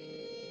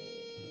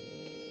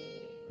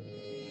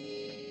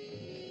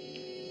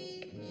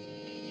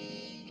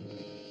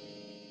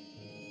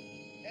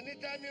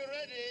 Anytime you're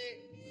ready.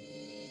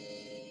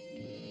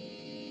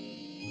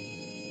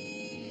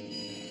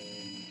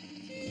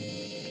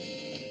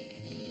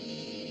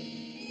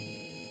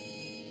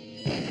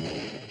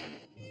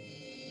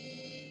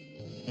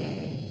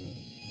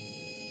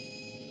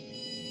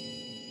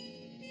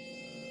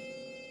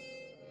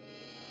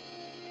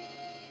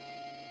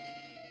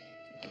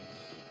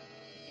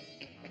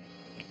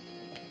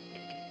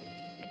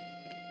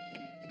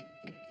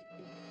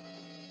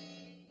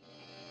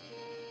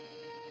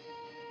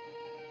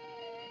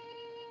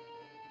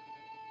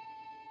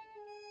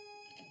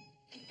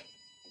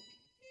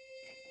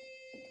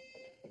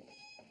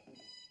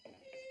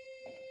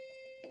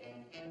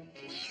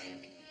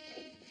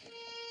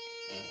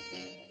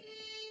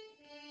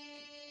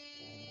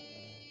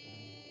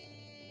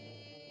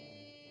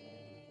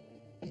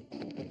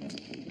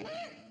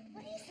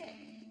 What is it?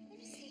 Let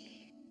me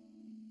see.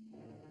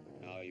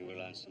 Now you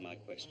will answer my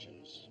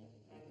questions.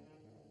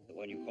 The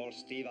one you call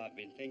Steve, I've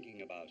been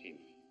thinking about him.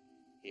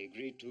 He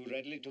agreed too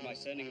readily to my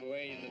sending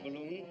away in the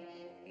balloon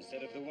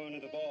instead of the woman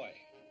and the boy.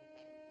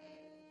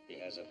 He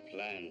has a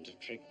plan to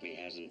trick me,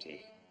 hasn't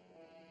he?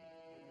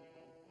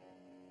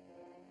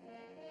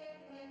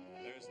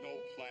 There's no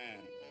plan.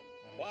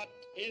 What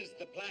is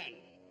the plan?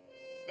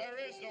 There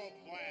is no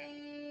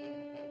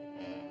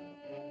plan.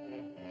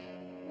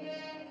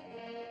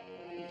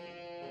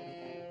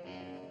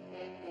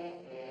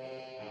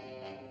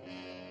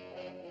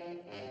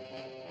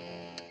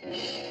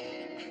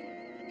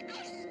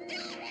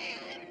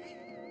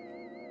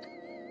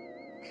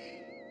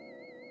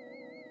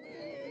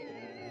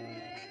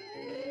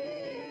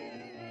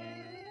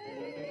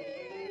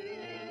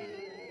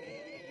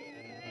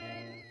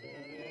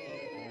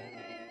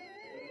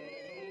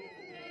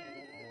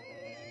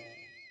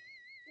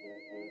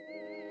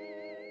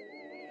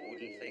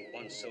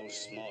 one so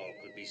small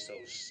could be so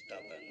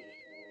stubborn.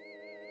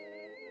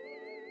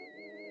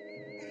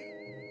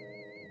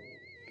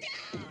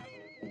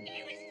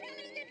 He was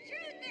telling the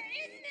truth. There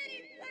isn't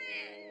any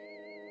plan.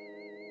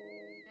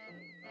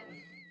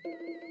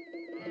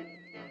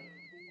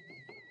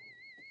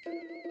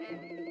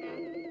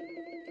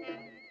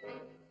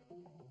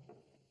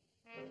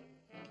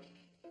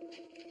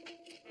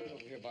 Put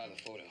over here by the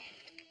photo.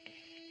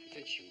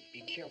 Fits you.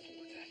 Be careful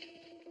with that.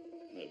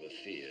 Never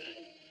fear.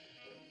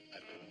 I've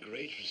got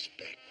great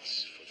respect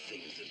for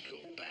things that go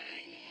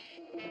bang.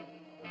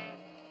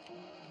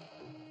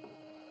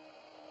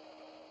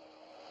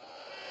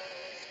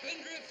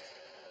 Spindrift!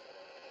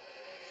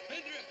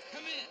 Spindrift,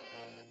 come in.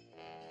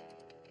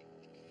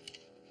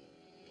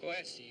 Go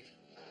ahead, Steve.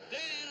 Dan,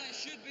 I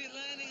should be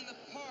landing in the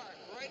park,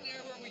 right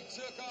near where we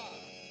took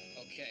off.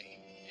 Okay.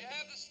 You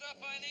have the stuff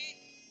I need?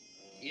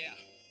 Yeah.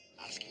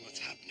 Ask him what's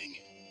happening.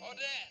 Oh,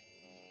 Dan,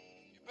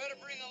 you better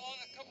bring along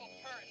a couple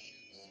parachutes.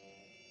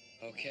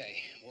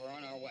 Okay, we're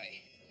on our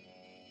way.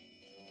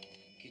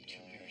 Get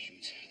 2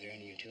 parachutes. They're in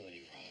the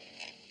utility room.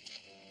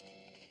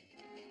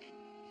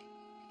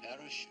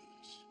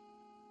 Parachutes?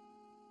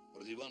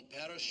 What do you want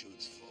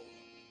parachutes for?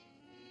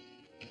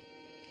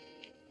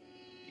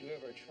 You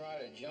ever try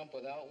to jump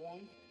without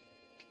one?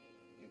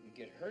 You can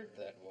get hurt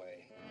that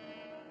way.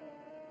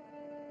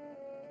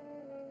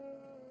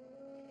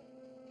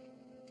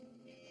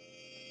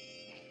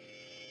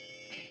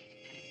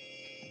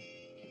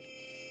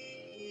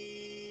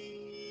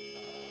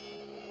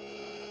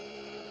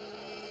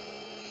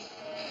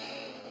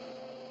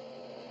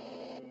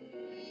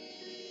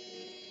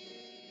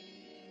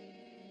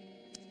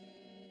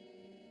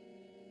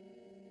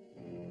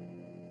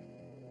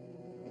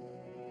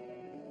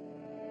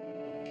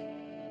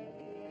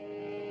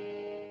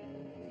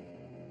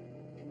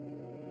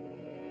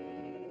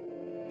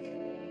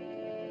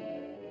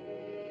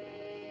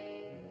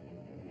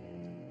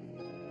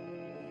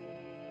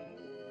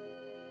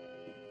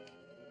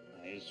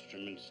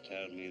 Instruments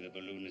tell me the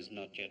balloon is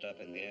not yet up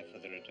in the air for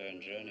the return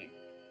journey.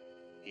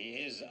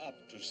 He is up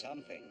to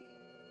something.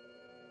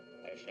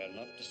 I shall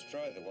not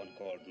destroy the one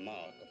called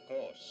Mark, of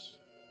course.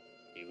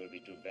 He will be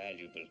too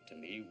valuable to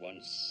me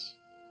once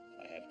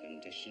I have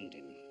conditioned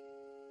him.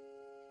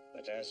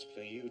 But as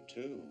for you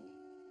two,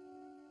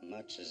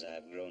 much as I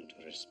have grown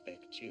to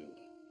respect you,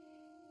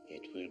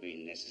 it will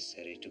be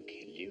necessary to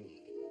kill you.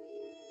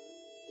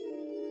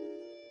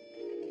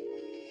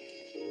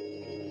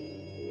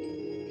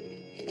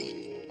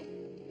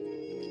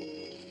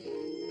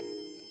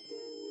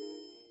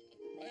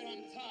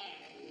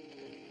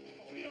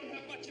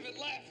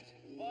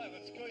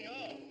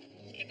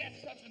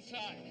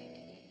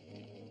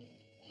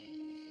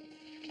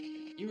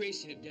 You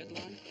racing a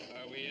deadline?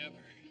 Are we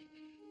ever?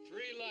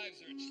 3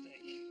 lives are at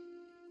stake.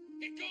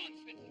 Get going,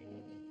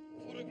 Fitzhugh.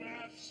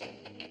 Photographs.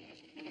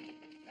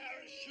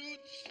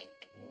 Parachutes.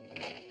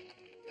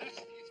 That's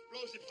the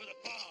explosive for the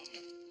bomb.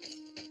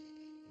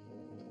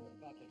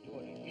 About to do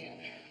it again.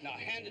 Now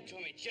hand it to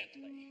me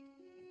gently.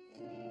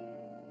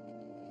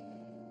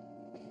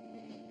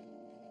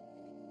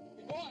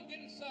 Go on, get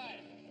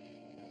inside.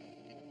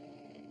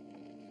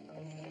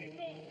 Get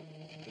going.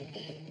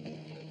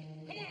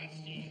 Come on,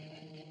 Steve.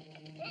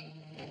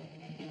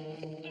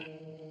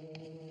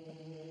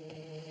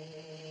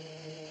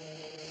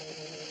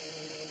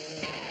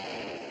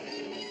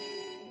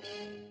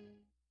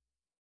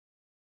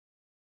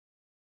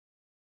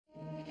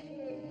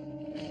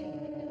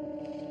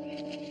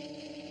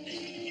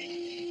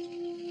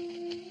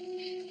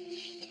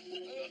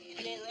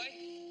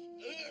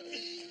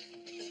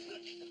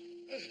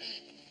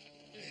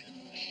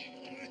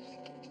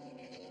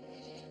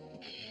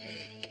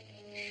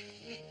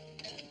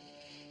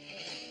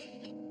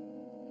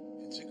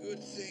 It's a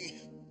good thing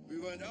we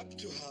went up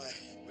too high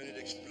when it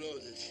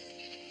exploded.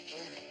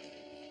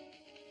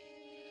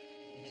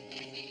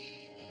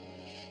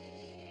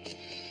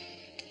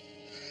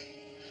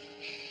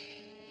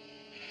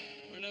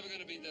 We're never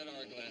gonna beat that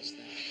hourglass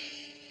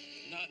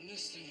thing. Not in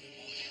this thing, we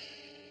won't.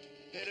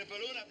 Hey, the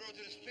balloon I brought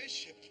to the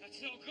spaceship.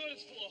 That's no good.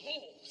 It's full of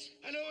holes.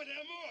 I know there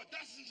are more,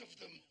 dozens of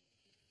them.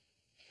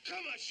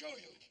 Come, I'll show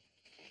you.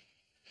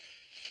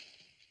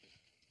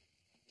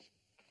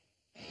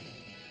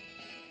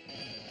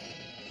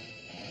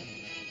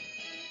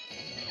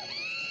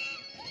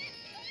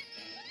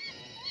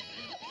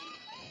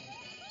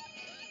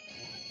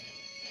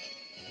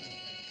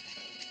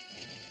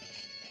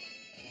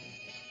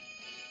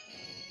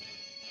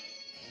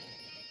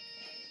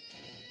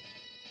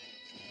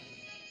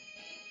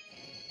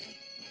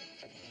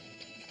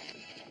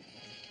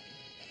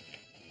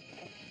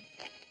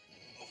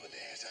 Over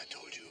there, as I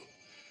told you,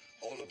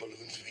 all the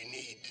balloons we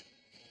need.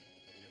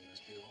 There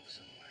must be hope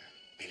somewhere.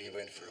 Billy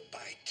went for a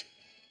bite.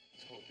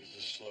 Let's hope he's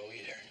a slow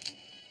eater.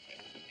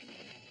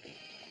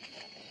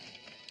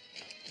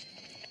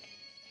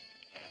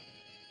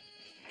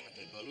 But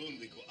the balloon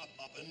will go up,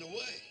 up, and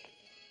away.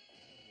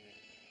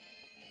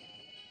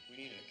 We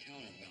need a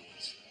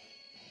counterbalance.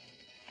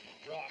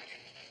 Rock.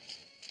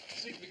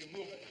 See if we can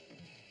move it.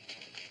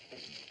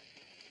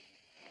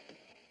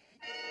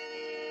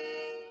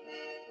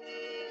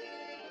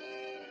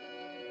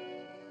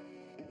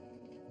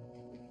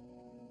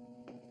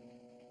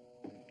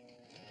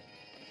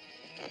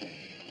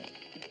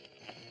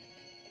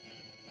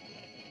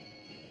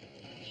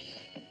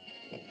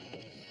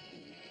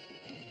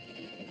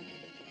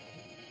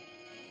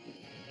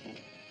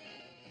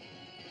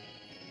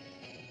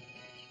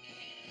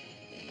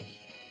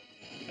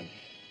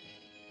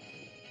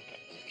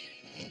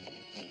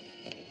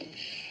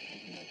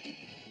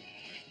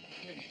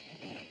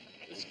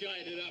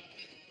 tied it up.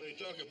 What are you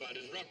talking about?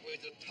 His rock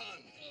weighs a ton.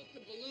 Oh,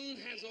 the balloon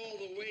has all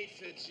the weight,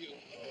 Fitzhugh.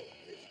 Oh,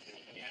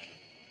 Yeah.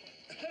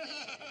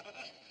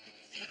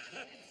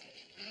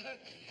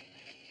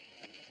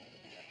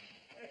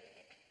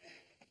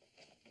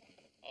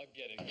 I'll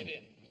get it. Get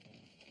in.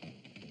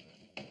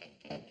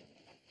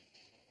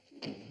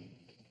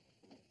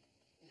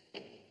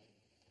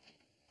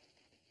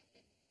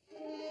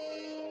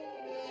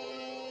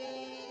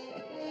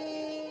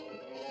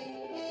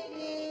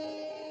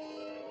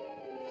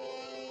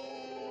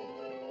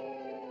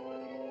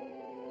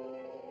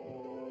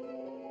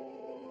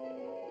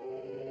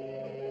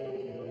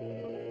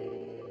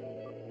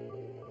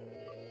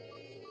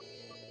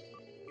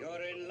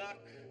 You're in luck.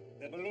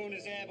 The balloon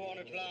is airborne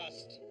at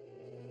last.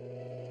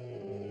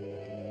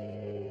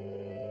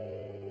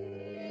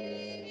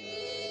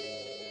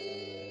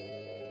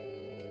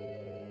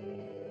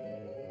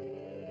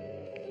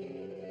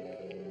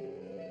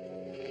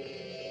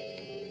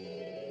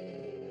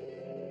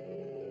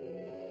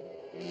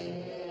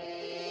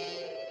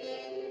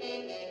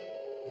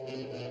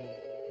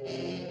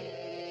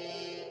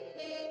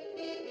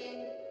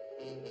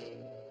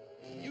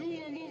 You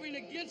were moving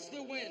against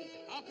the wind.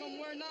 How come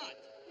we're not?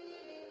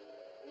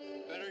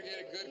 Better get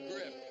a good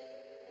grip.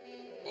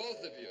 Both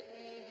of you.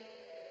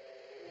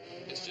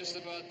 It's just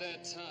about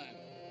that time.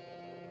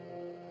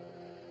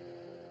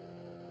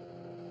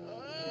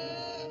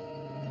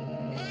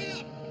 Hurry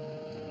up!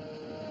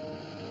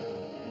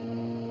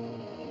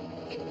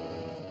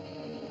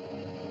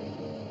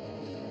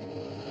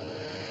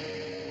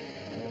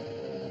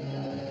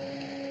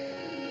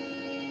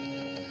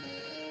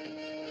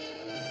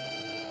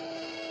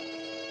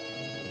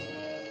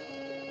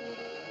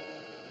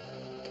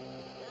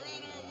 We're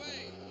on our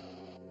way.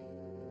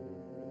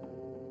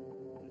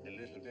 With a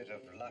little bit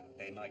of luck,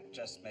 they might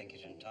just make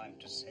it in time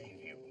to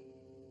save you.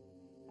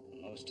 A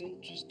most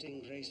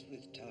interesting race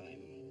with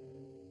time.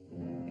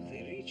 If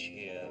they reach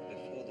here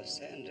before the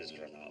sand has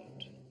run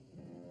out,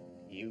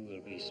 you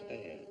will be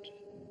spared.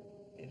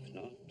 If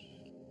not,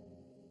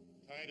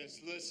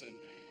 Titus, listen.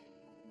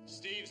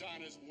 Steve's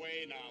on his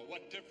way now.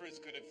 What difference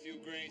could a few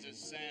grains of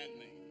sand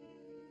make?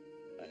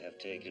 I have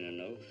taken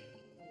an oath.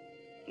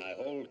 My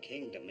whole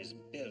kingdom is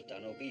built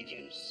on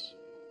obedience.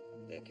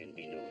 There can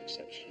be no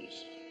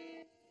exceptions.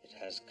 It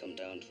has come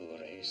down to a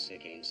race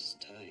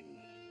against time.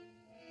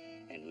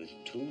 And with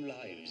 2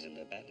 lives in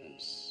the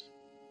balance,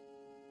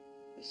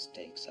 the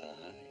stakes are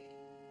high.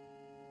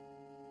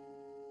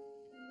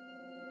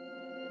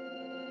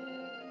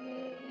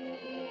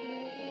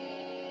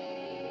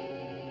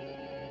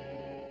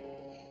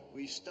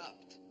 We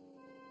stopped.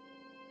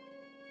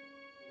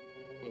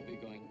 We'll be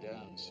going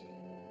down soon.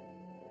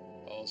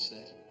 All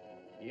set?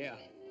 Yeah,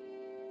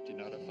 Do you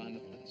know how to find the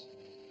place?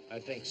 I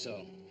think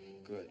so.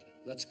 Good.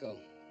 Let's go.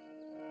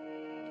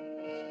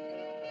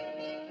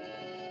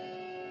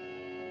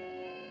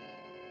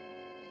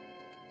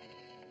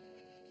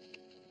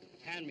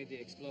 Hand me the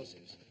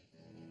explosives.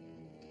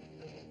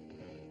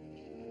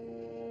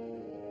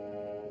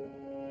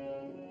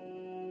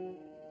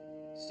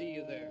 See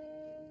you there.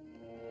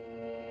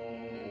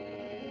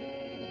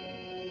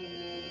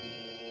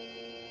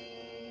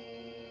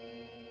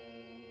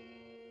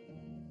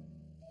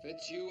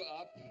 Fits you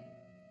up.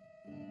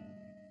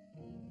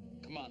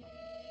 Come on.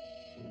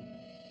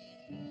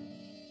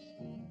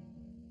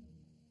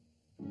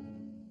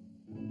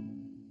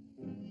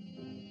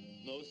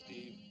 No,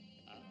 Steve.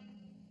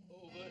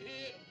 Over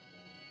here.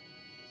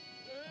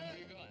 Where are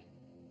you going?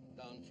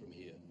 Down from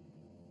here.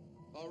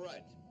 All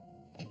right.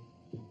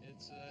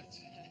 It's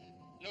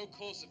no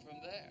closer from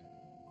there.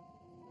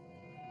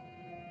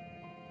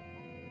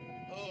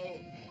 Oh.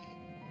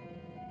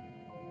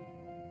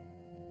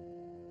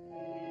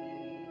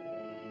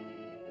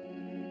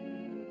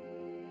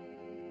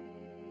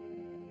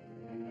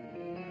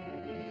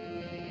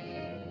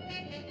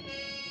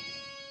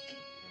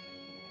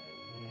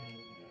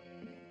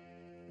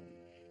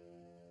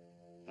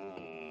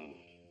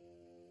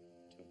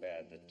 Too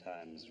bad the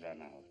time's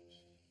run out.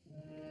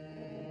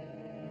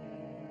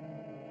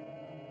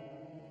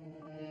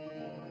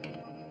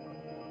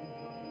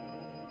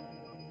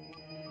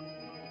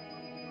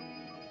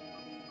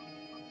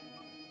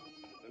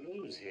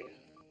 Balloon's here.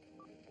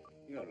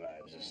 Your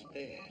lives are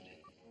spared.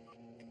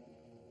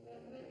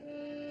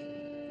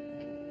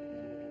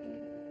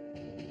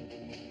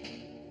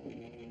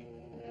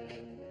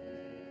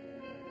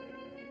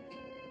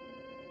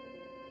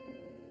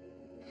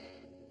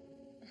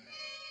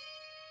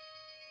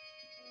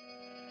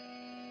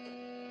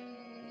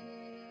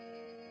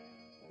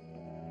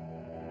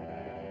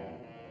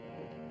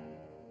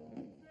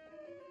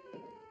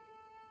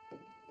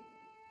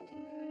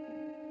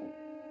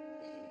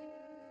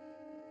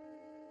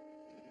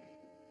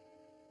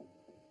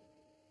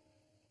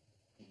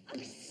 Oh,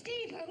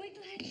 Steve, are we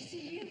glad to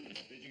see you?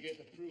 Did you get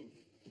the proof?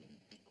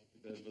 You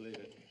better believe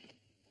it.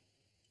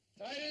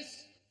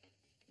 Titus!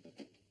 I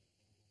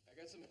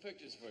got some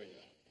pictures for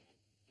you.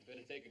 You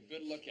better take a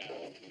good look at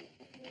them.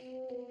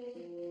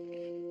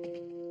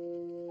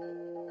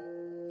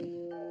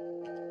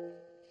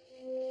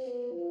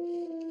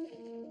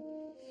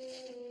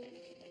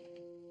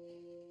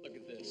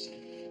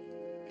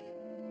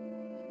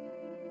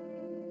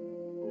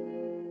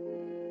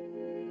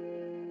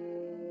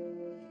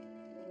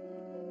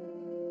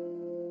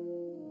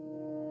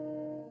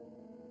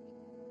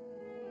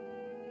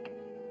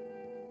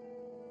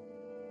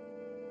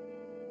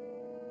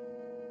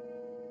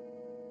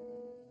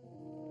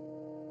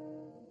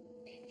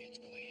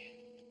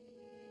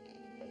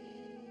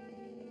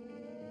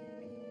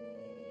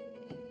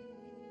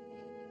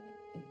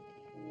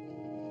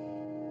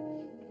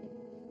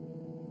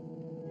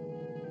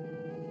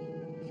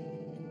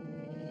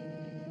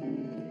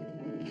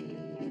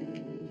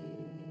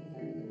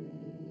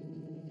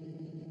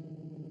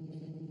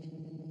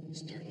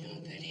 Starting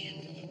out that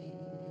end.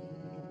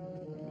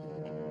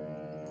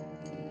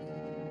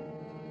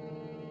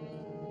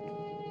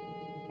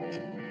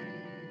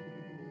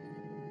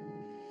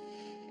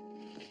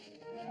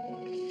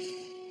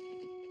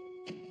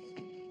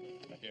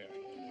 Here.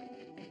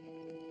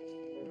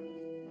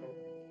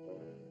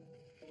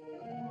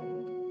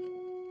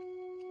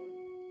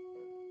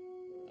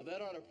 Now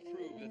that ought to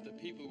prove that the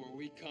people where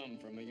we come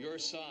from are your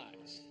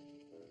size.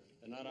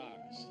 They're not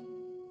ours.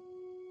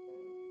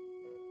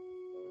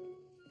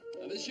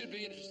 Now this should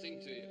be interesting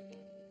to you.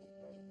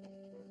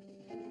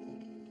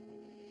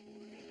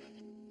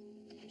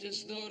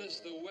 Just notice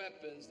the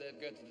weapons they've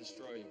got to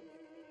destroy you.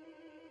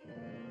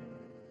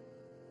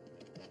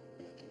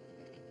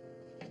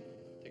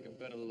 Take a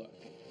better look.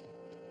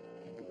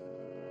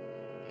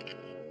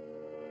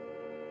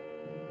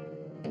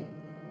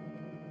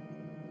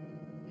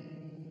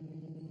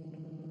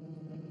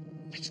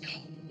 Let's go.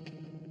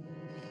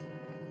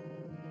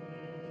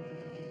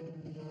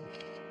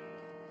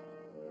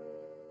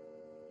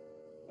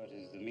 What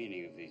is the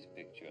meaning of these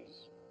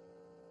pictures?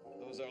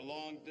 Those are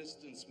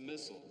long-distance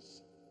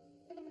missiles.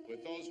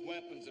 With those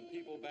weapons, the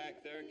people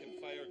back there can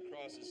fire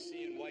across the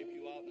sea and wipe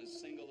you out in a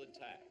single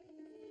attack.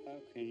 How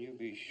can you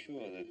be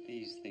sure that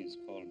these things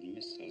called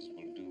missiles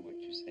will do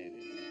what you say they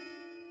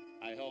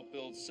will? I helped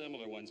build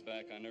similar ones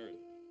back on Earth.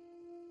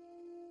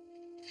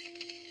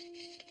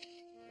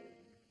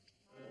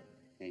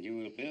 And you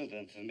will build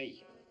them for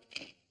me.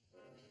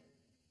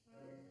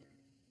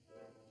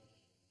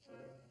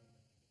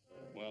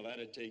 Well,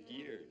 that'd take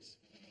years.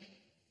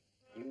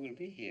 You will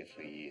be here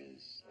for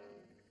years.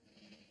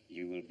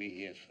 You will be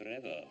here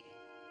forever.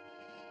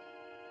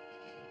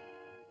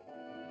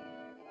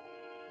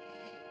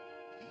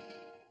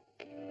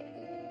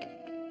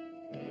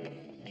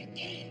 You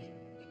can't.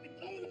 You'll be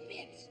blown to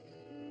bits.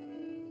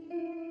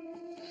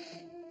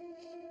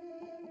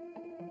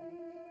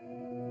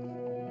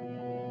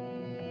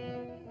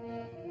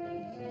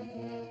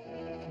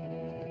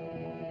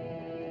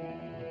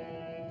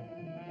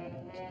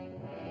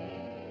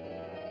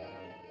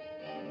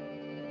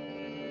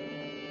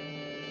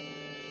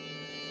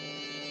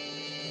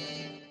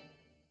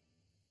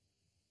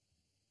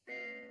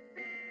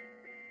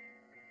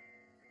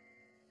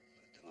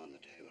 Put them on the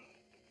table.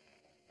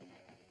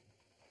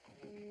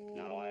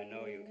 Now I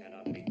know you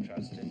cannot be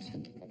trusted.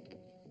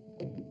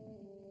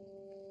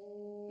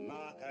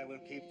 Mark, I will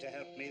keep to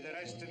help me. The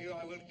rest of you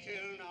I will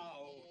kill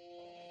now.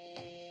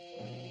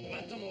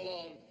 Let them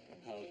alone.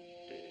 How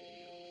dare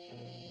you?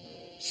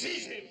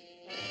 Seize him!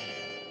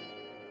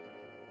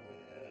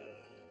 Well,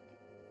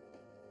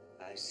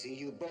 I see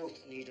you both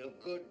need a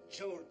good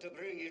jolt to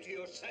bring you to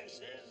your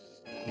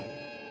senses.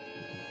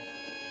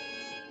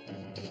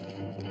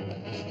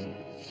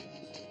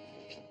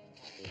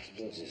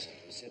 Explosives,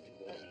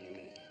 receptacles in a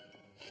minute.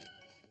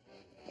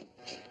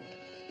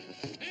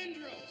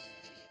 Andros!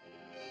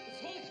 This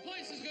whole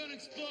place is gonna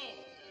explode!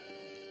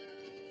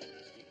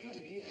 Get out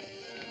of here.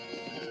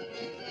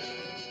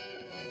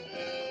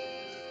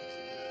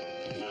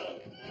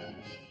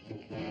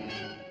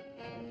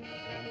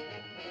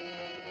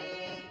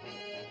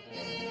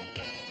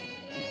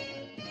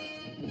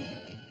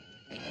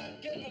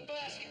 Get in the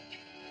basket.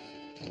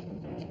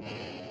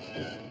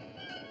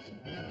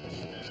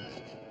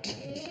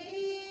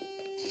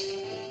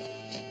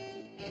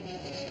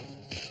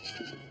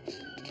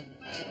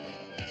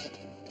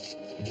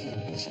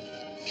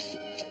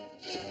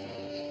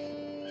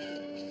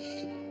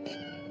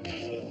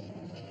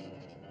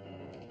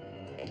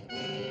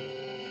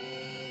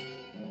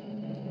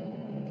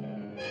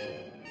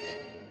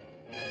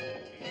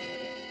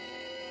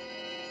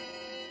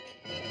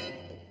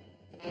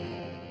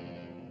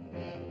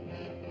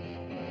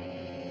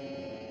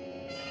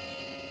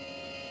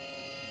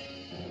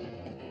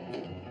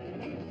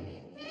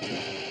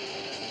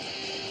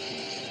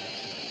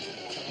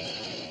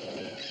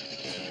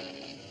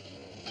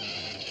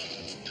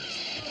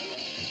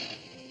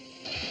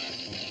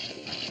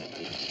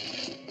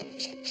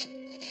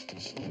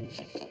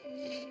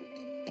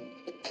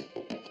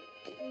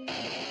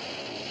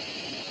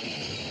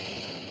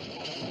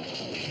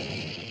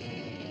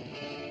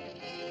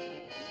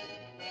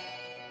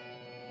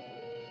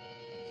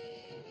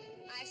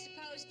 I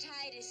suppose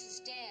Titus is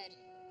dead.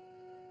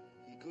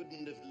 He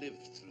couldn't have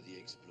lived through the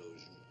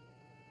explosion.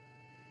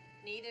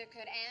 Neither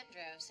could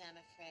Andros, I'm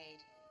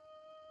afraid.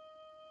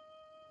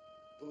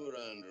 Poor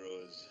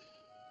Andros.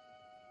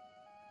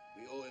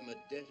 We owe him a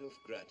debt of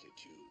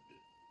gratitude.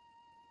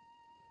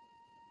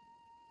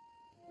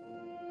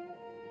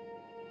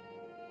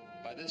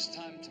 By this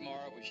time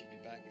tomorrow, we should be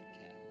back at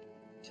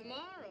camp.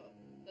 Tomorrow?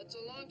 That's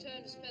a long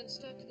time to spend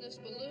stuck in this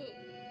balloon.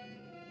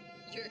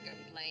 You're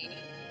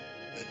complaining.